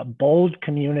organization, a bold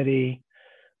community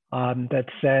that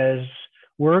says,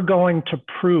 we're going to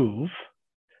prove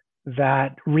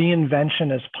that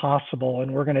reinvention is possible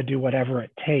and we're going to do whatever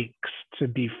it takes to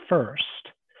be first.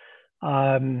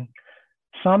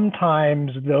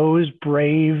 Sometimes those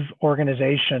brave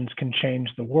organizations can change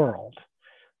the world.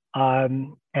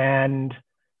 And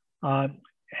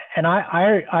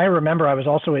I remember I was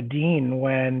also a dean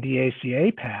when the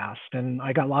ACA passed, and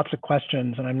I got lots of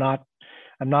questions, and I'm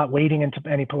not wading into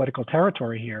any political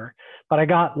territory here, but I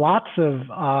got lots of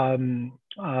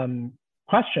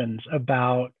questions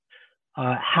about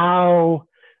how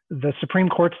the Supreme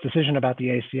Court's decision about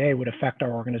the ACA would affect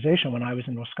our organization when I was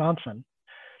in Wisconsin.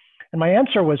 And my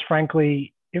answer was,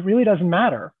 frankly, it really doesn't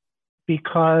matter,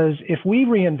 because if we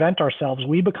reinvent ourselves,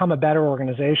 we become a better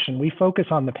organization, we focus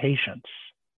on the patients,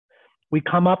 we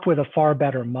come up with a far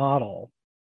better model,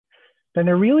 then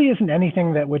there really isn't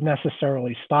anything that would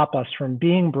necessarily stop us from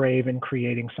being brave and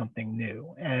creating something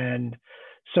new. And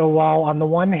so while on the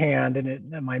one hand,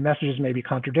 and my messages may be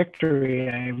contradictory,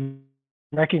 I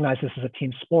recognize this is a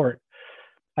team sport,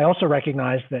 I also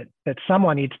recognize that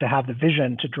someone needs to have the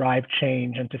vision to drive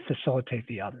change and to facilitate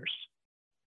the others.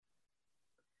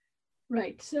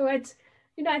 Right. So it's,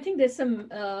 I think there's some,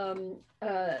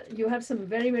 you have some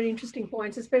very, very interesting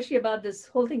points, especially about this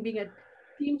whole thing being a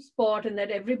team sport and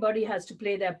that everybody has to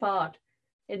play their part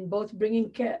in both bringing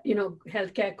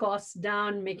healthcare costs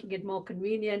down, making it more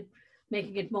convenient,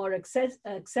 making it more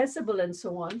accessible and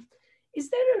so on. Is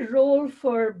there a role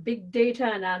for big data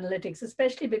and analytics,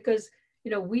 especially because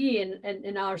we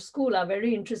in our school are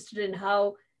very interested in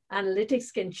how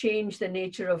analytics can change the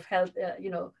nature of health,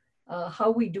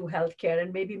 how we do healthcare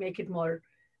and maybe make it more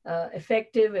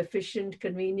effective, efficient,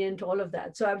 convenient, all of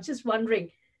that. So I was just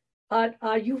wondering,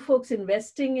 are you folks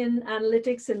investing in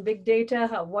analytics and big data?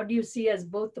 What do you see as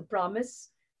both the promise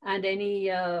and any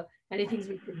things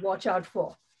we could watch out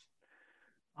for?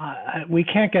 We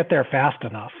can't get there fast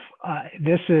enough.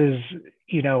 This is,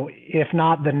 if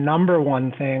not the number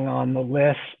one thing on the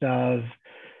list of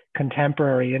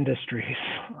contemporary industries,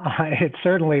 it's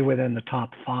certainly within the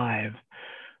top 5.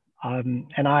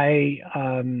 And I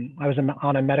was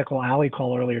on a medical alley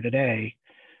call earlier today,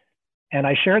 and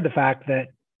I shared the fact that,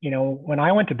 when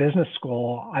I went to business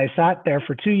school, I sat there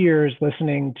for 2 years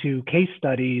listening to case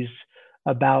studies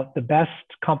about the best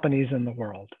companies in the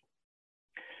world.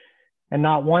 And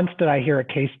not once did I hear a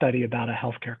case study about a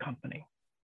healthcare company.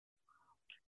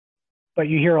 But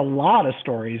you hear a lot of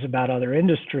stories about other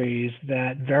industries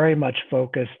that very much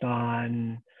focused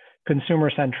on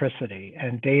consumer centricity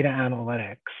and data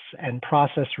analytics and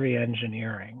process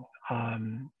reengineering,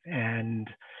 and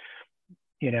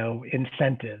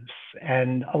incentives,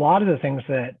 and a lot of the things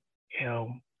that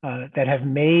that have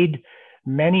made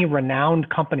many renowned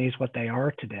companies what they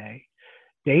are today.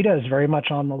 Data is very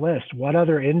much on the list. What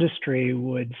other industry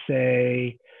would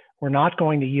say, we're not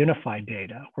going to unify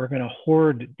data, we're going to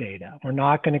hoard data, we're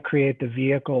not going to create the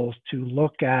vehicles to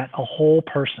look at a whole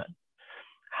person?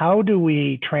 How do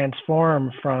we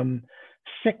transform from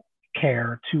sick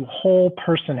care to whole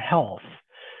person health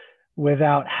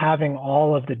without having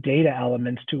all of the data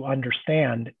elements to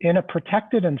understand in a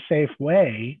protected and safe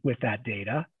way with that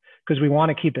data, because we want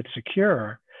to keep it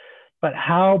secure? But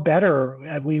how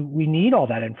better, we need all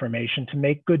that information to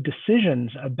make good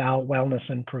decisions about wellness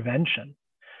and prevention.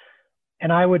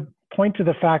 And I would point to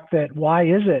the fact that why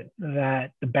is it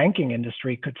that the banking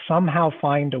industry could somehow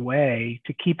find a way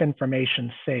to keep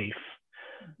information safe,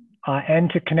 and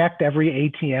to connect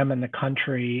every ATM in the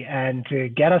country and to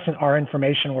get us our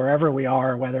information wherever we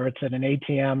are, whether it's at an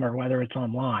ATM or whether it's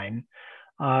online?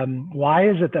 Why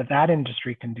is it that that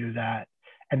industry can do that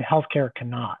and healthcare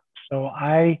cannot? So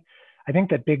I think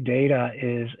that big data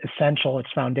is essential,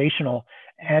 it's foundational,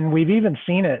 and we've even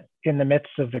seen it in the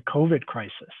midst of the COVID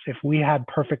crisis. If we had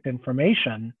perfect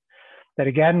information that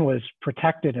again was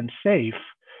protected and safe,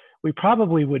 we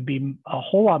probably would be a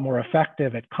whole lot more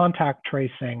effective at contact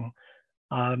tracing,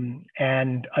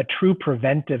 and a true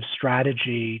preventive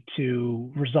strategy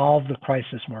to resolve the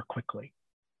crisis more quickly.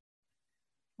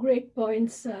 Great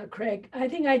points, Craig. I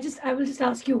think I will just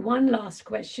ask you one last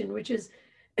question, which is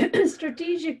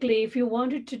strategically, if you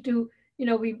wanted to do,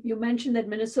 you mentioned that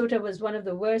Minnesota was one of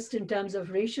the worst in terms of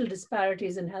racial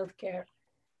disparities in healthcare.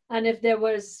 And if there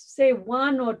was, say,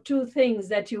 one or two things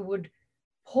that you would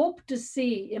hope to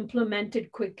see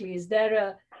implemented quickly, is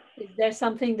there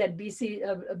something that BC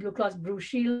Blue Cross Blue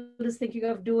Shield is thinking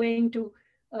of doing to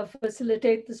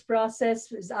facilitate this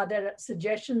process? Are there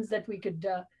suggestions that we could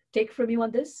take from you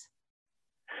on this?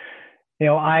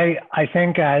 I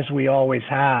think, as we always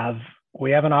have,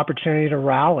 we have an opportunity to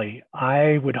rally.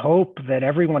 I would hope that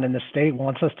everyone in the state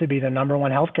wants us to be the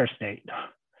 #1 healthcare state.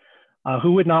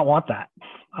 Who would not want that?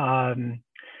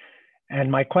 And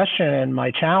my question and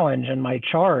my challenge and my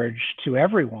charge to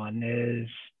everyone is,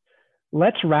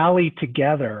 let's rally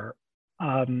together,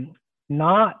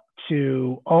 not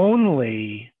to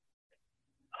only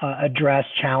address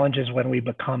challenges when we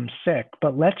become sick,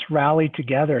 but let's rally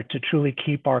together to truly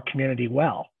keep our community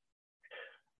well.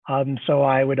 So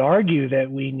I would argue that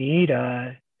we need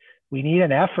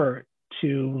an effort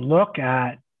to look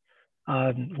at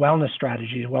wellness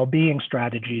strategies, well-being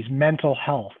strategies, mental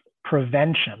health,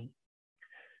 prevention,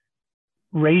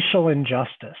 racial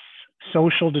injustice,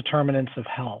 social determinants of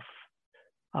health.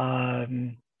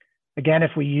 Again,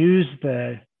 if we use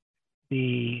the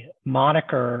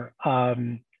moniker,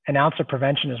 an ounce of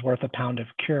prevention is worth a pound of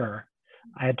cure.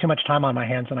 I had too much time on my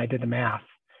hands and I did the math.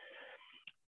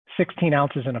 16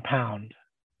 ounces in a pound.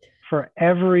 For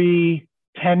every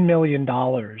 $10 million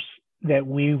that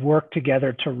we work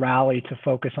together to rally to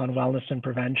focus on wellness and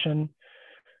prevention,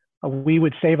 we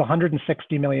would save $160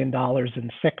 million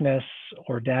in sickness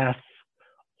or death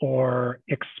or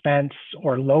expense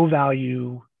or low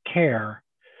value care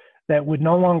that would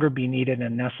no longer be needed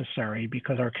and necessary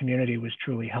because our community was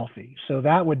truly healthy. So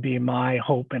that would be my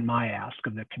hope and my ask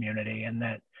of the community, and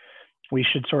that we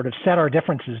should sort of set our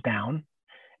differences down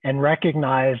and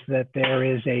recognize that there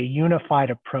is a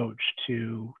unified approach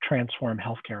to transform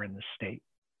healthcare in this state.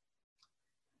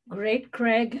 Great,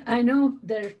 Craig. I know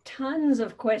there are tons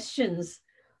of questions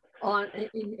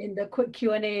in the quick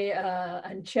Q&A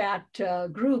and chat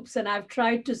groups, and I've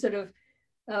tried to sort of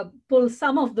pull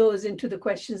some of those into the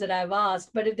questions that I've asked.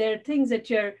 But if there are things that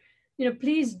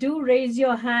please do raise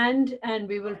your hand, and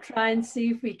we will try and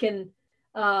see if we can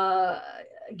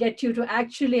get you to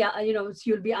actually, so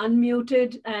you'll be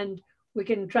unmuted, and we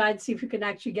can try and see if you can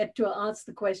actually get to ask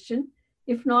the question.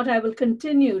 If not, I will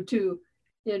continue to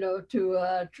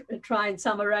try and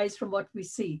summarize from what we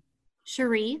see.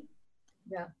 Cherie?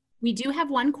 Yeah. We do have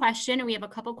one question, and we have a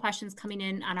couple questions coming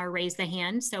in on our raise the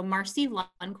hand. So Marcy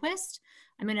Lundquist,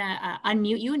 I'm going to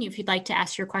unmute you, and if you'd like to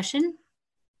ask your question.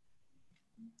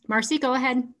 Marcy, go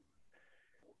ahead.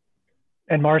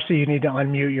 And Marcy, you need to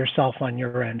unmute yourself on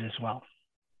your end as well.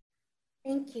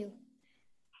 Thank you.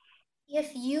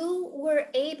 If you were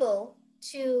able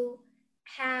to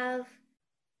have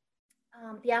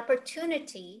the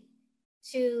opportunity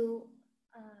to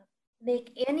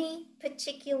make any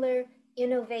particular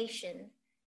innovation,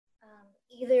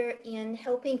 either in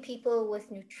helping people with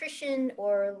nutrition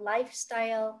or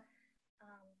lifestyle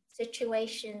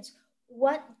situations,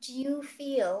 what do you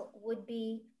feel would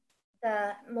be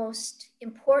the most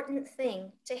important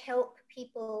thing to help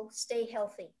people stay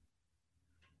healthy?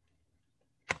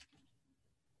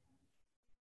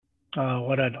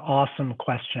 What an awesome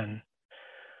question.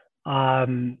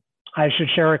 I should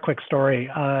share a quick story.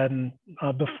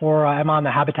 Before, I'm on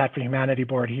the Habitat for Humanity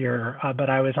board here, but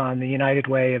I was on the United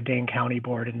Way of Dane County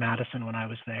board in Madison when I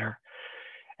was there.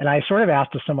 And I sort of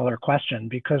asked a similar question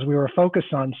because we were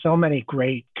focused on so many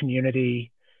great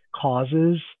community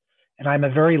causes. And I'm a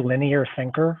very linear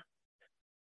thinker.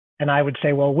 And I would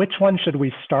say, well, which one should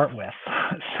we start with?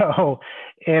 So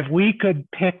if we could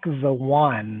pick the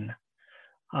one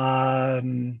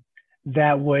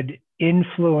that would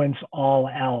influence all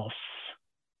else,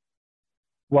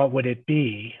 what would it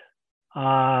be?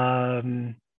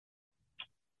 And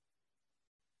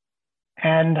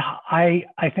I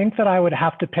think that I would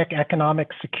have to pick economic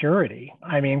security.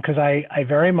 I mean, because I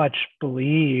very much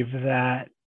believe that,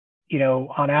 you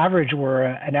know, on average, we're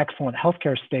an excellent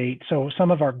healthcare state. So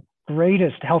some of our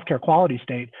greatest healthcare quality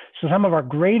state. So some of our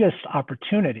greatest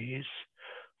opportunities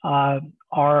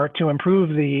are to improve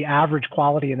the average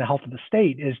quality and the health of the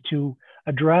state is to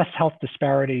address health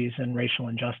disparities and racial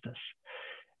injustice.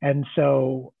 And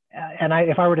so,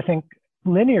 if I were to think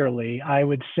linearly, I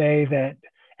would say that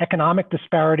economic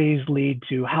disparities lead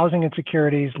to housing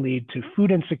insecurities, lead to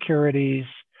food insecurities.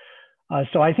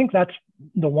 So I think that's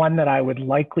the one that I would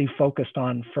likely focus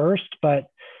on first, but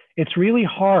it's really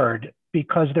hard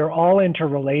because they're all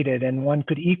interrelated, and one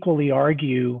could equally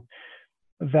argue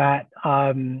that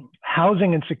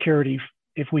housing insecurity,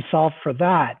 if we solve for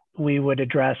that, we would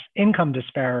address income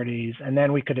disparities, and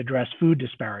then we could address food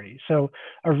disparities. So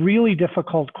a really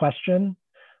difficult question.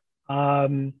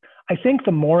 I think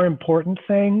the more important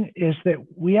thing is that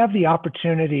we have the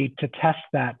opportunity to test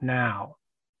that now.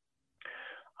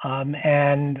 A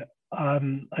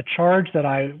charge that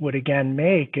I would again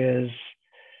make is,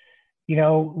 you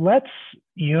know, let's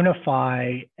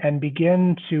unify and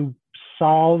begin to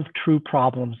solve true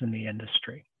problems in the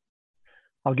industry.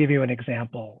 I'll give you an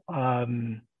example.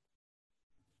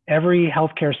 Every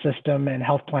healthcare system and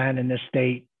health plan in this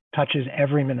state touches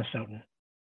every Minnesotan.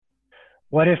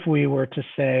 What if we were to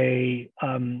say,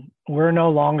 we're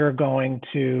no longer going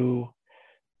to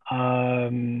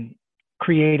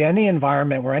create any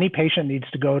environment where any patient needs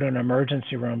to go to an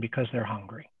emergency room because they're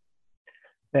hungry?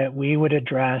 That we would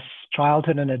address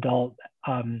childhood and adult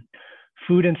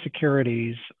food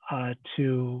insecurities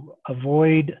to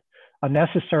avoid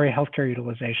unnecessary healthcare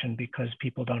utilization because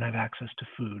people don't have access to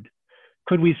food.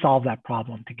 Could we solve that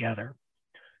problem together?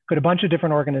 Could a bunch of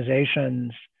different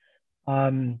organizations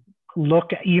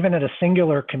look even at a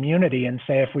singular community and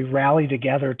say, if we rally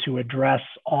together to address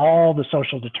all the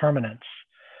social determinants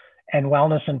and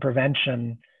wellness and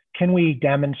prevention, can we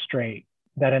demonstrate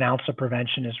that an ounce of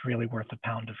prevention is really worth a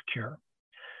pound of cure?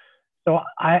 So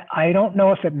I don't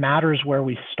know if it matters where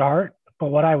we start, but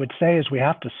what I would say is we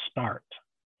have to start,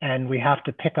 and we have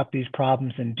to pick up these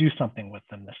problems and do something with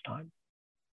them this time.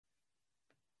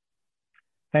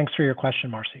 Thanks for your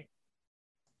question, Marcy.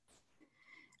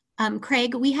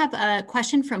 Craig, we have a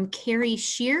question from Carrie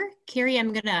Shear. Carrie,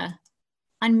 I'm gonna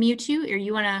unmute you, or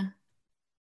you wanna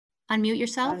unmute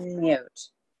yourself? Unmute.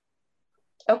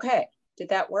 Okay, did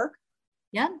that work?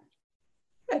 Yeah.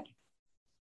 Good.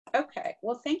 Okay,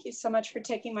 well, thank you so much for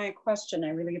taking my question. I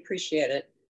really appreciate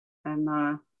it. I'm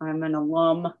an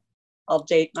alum, I'll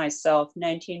date myself,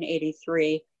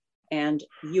 1983, and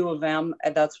U of M,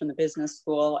 that's from the business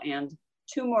school, and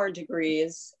 2 more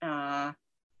degrees.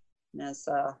 As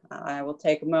I will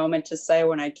take a moment to say,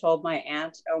 when I told my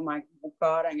aunt, oh my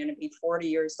God, I'm gonna be 40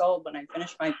 years old when I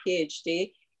finish my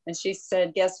PhD, and she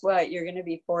said, guess what, you're gonna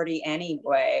be 40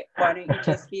 anyway. Why don't you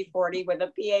just be 40 with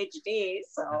a PhD?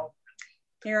 So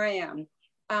here I am.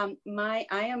 I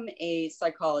am a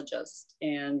psychologist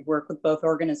and work with both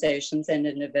organizations and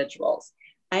individuals.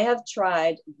 I have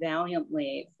tried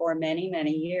valiantly for many,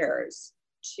 many years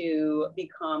to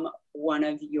become one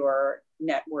of your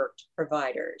networked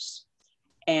providers.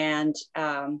 And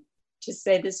to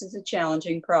say this is a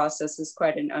challenging process is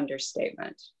quite an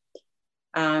understatement.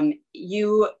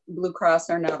 You, Blue Cross,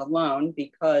 are not alone,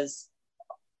 because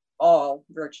all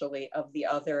virtually of the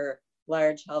other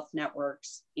large health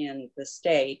networks in the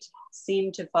state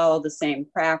seem to follow the same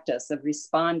practice of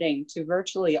responding to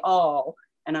virtually all,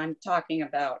 and I'm talking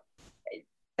about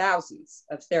thousands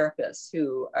of therapists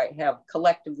who have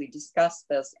collectively discussed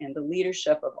this, and the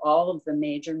leadership of all of the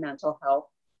major mental health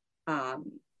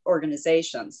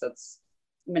organizations. That's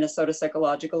Minnesota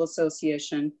Psychological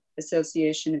Association,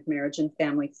 Association of Marriage and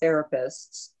Family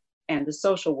Therapists, and the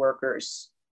Social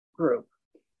Workers Group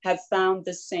have found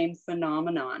the same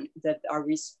phenomenon, that our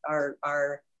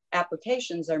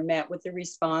applications are met with the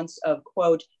response of,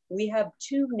 quote, "We have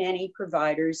too many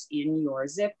providers in your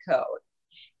zip code."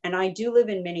 And I do live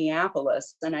in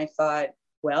Minneapolis, and I thought,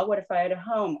 well, what if I had a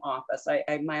home office?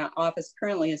 My office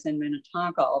currently is in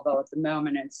Minnetonka, although at the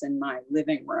moment it's in my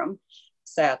living room,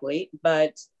 sadly.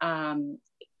 But in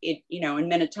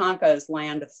Minnetonka is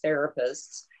land of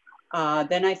therapists.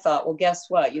 Then I thought, well, guess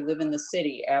what? You live in the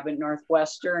city, Abbott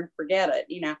Northwestern, forget it,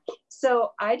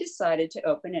 So I decided to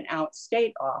open an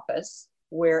outstate office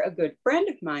where a good friend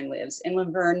of mine lives in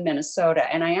Laverne, Minnesota.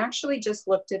 And I actually just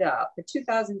looked it up. The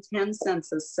 2010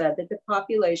 census said that the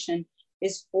population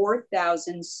is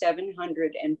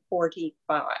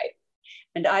 4,745.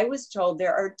 And I was told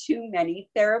there are too many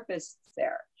therapists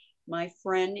there. My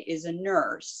friend is a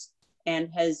nurse and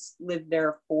has lived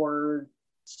there for,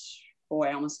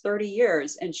 almost 30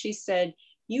 years. And she said,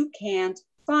 you can't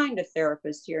find a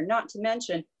therapist here, not to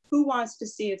mention, who wants to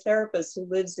see a therapist who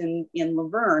lives in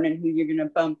Laverne and who you're going to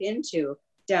bump into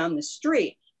down the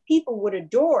street? People would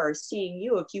adore seeing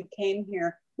you if you came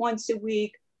here once a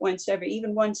week,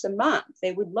 even once a month.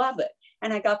 They would love it.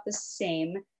 And I got the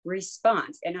same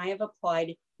response, and I have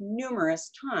applied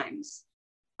numerous times.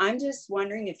 I'm just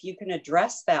wondering if you can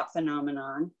address that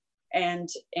phenomenon, and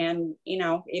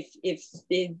if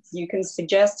you can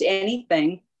suggest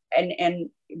anything, and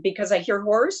because I hear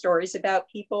horror stories about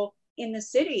people in the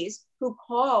cities who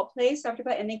call place after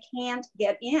place and they can't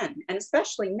get in, and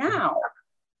especially now.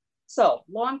 So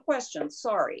long question,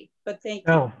 sorry, but thank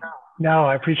you. No,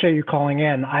 I appreciate you calling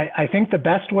in. I think the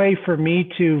best way for me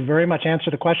to very much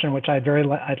answer the question, which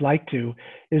I'd like to,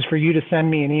 is for you to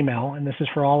send me an email, and this is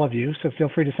for all of you. So feel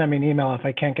free to send me an email if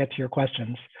I can't get to your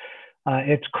questions.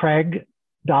 It's craig.samitt,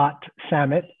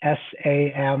 SAMITT,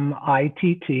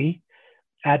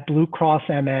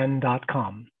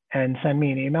 @bluecrossmn.com, and send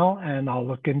me an email and I'll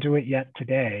look into it yet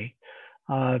today.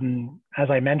 As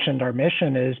I mentioned, our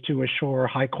mission is to assure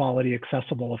high quality,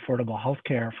 accessible, affordable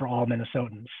healthcare for all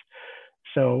Minnesotans.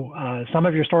 So some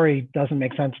of your story doesn't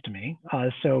make sense to me.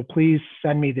 So please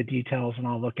send me the details and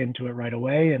I'll look into it right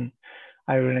away. And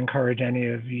I would encourage any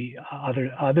of the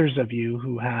others of you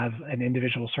who have an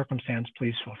individual circumstance,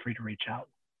 please feel free to reach out.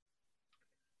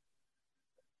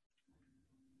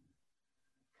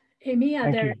 Amy,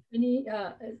 are there any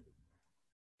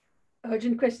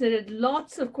urgent questions? There are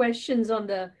lots of questions on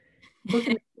the book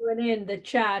and Q&A in the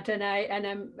chat,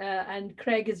 and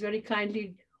Craig has very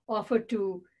kindly offered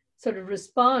to sort of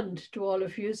respond to all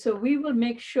of you. So we will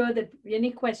make sure that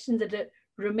any questions that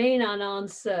remain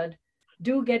unanswered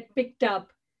do get picked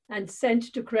up and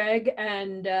sent to Craig,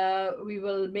 and we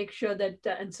will make sure that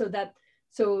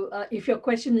if your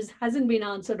question hasn't been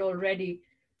answered already,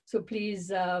 so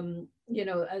please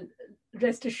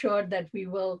rest assured that we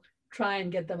will try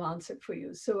and get them answered for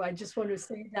you. So I just want to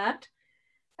say that.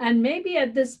 And maybe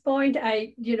at this point,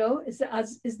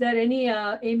 is there any,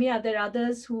 Amy, are there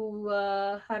others who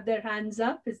have their hands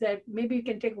up? Maybe you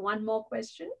can take one more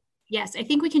question? Yes, I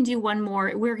think we can do one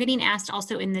more. We're getting asked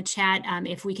also in the chat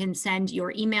if we can send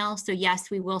your email. So yes,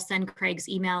 we will send Craig's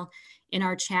email in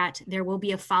our chat. There will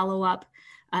be a follow-up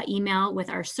email with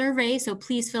our survey. So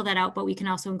please fill that out, but we can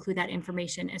also include that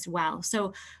information as well.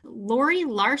 So Lori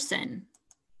Larson.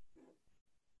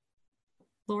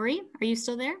 Lori, are you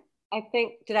still there? I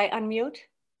think, did I unmute?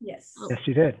 Yes. Yes,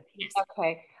 you did. Yes.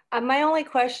 Okay. My only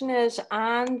question is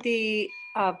on the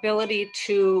ability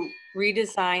to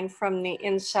redesign from the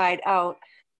inside out.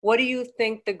 What do you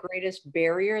think the greatest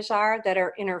barriers are that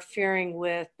are interfering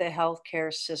with the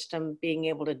healthcare system being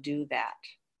able to do that?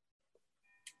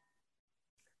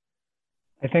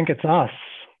 I think it's us.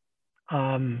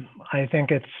 I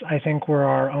think we're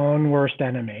our own worst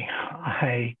enemy.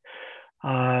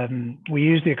 We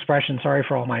use the expression, sorry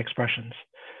for all my expressions,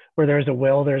 where there's a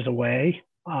will, there's a way.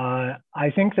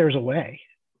 I think there's a way.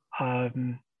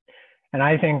 And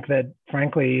I think that,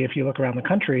 frankly, if you look around the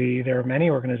country, there are many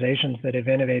organizations that have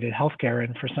innovated healthcare,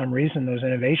 and for some reason, those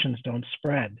innovations don't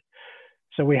spread.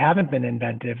 So we haven't been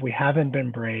inventive, we haven't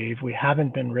been brave, we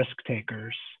haven't been risk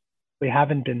takers, we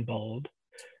haven't been bold,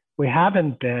 we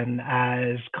haven't been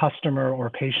as customer or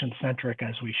patient-centric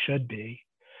as we should be.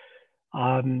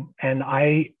 And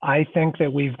I think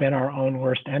that we've been our own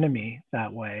worst enemy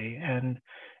that way. And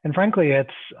frankly,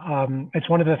 it's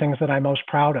one of the things that I'm most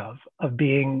proud of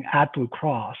being at Blue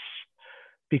Cross,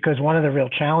 because one of the real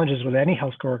challenges with any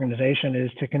healthcare organization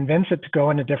is to convince it to go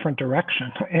in a different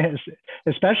direction,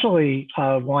 especially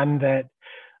one that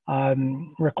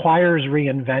requires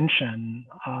reinvention.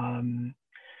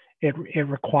 It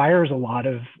requires a lot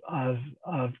of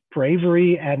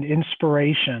bravery and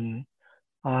inspiration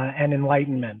and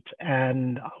enlightenment.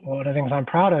 And one of the things I'm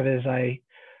proud of is I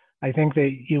think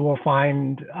that you will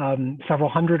find several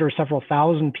hundred or several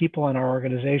thousand people in our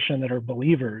organization that are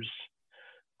believers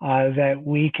that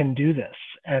we can do this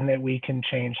and that we can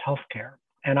change healthcare.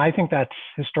 And I think that's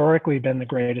historically been the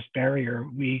greatest barrier.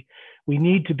 We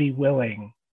need to be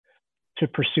willing to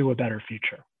pursue a better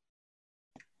future.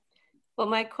 Well,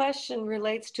 my question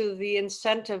relates to the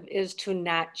incentive is to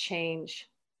not change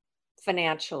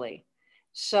financially.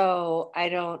 So I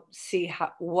don't see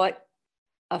what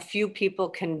a few people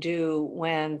can do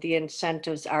when the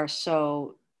incentives are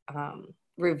so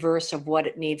reverse of what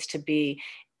it needs to be,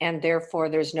 and therefore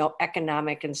there's no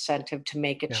economic incentive to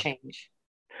make a change.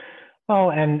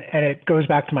 Well, and it goes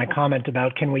back to my comment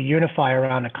about, can we unify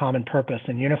around a common purpose?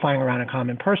 And unifying around a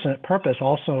common purpose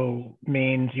also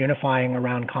means unifying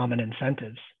around common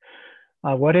incentives.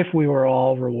 What if we were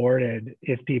all rewarded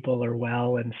if people are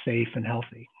well and safe and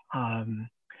healthy?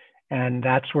 And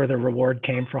that's where the reward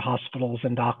came for hospitals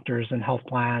and doctors and health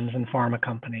plans and pharma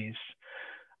companies.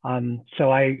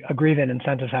 So I agree that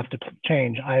incentives have to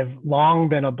change. I've long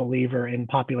been a believer in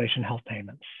population health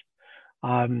payments,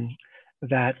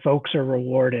 that folks are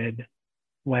rewarded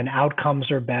when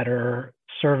outcomes are better,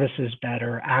 service is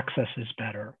better, access is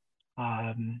better,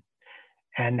 and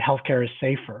healthcare is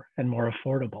safer and more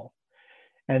affordable.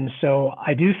 And so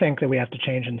I do think that we have to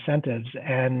change incentives.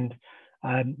 And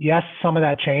yes, some of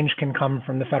that change can come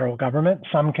from the federal government,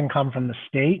 some can come from the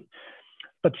state,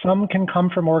 but some can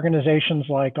come from organizations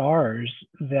like ours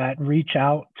that reach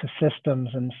out to systems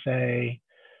and say,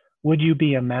 would you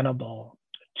be amenable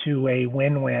to a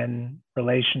win-win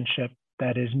relationship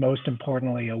that is most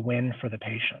importantly a win for the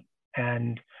patient?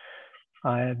 And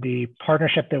the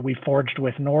partnership that we forged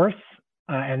with North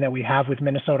and that we have with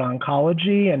Minnesota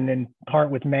Oncology and in part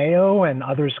with Mayo and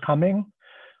others coming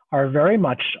are very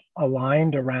much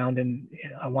aligned around an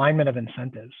alignment of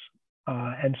incentives.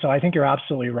 And so I think you're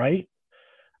absolutely right.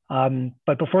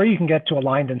 But before you can get to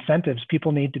aligned incentives,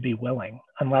 people need to be willing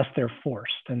unless they're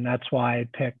forced. And that's why I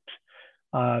picked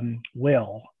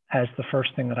will as the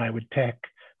first thing that I would pick.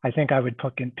 I think I would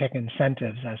pick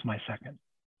incentives as my second.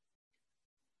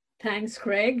 Thanks,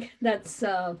 Craig. That's,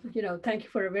 thank you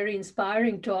for a very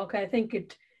inspiring talk. I think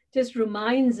it just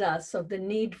reminds us of the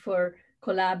need for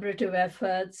collaborative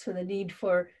efforts, for the need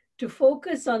to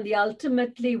focus on the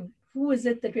ultimately, who is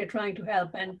it that we're trying to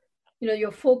help? And,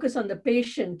 your focus on the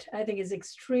patient, I think, is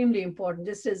extremely important.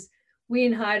 Just as we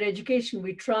in higher education,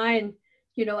 we try and,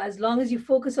 as long as you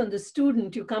focus on the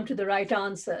student, you come to the right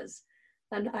answers.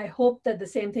 And I hope that the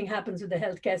same thing happens with the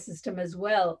healthcare system as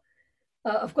well.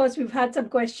 Of course, we've had some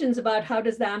questions about how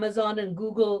does the Amazon and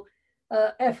Google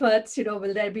efforts,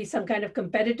 will there be some kind of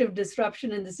competitive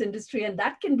disruption in this industry? And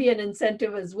that can be an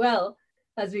incentive as well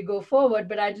as we go forward.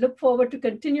 But I'd look forward to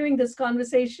continuing this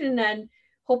conversation, and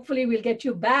hopefully we'll get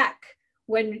you back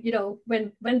when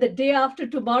the day after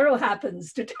tomorrow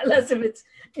happens to tell us if it's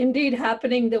indeed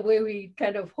happening the way we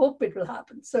kind of hope it will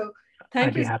happen. So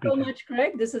thank you so much,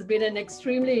 Craig. This has been an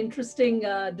extremely interesting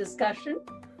discussion.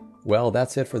 Well,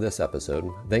 that's it for this episode.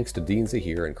 Thanks to Dean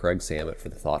Zahir and Craig Samitt for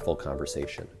the thoughtful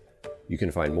conversation. You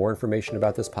can find more information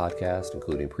about this podcast,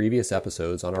 including previous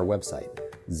episodes, on our website,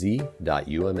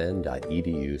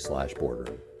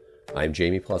 z.umn.edu/boardroom. I'm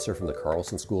Jamie Plusser from the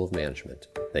Carlson School of Management.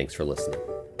 Thanks for listening.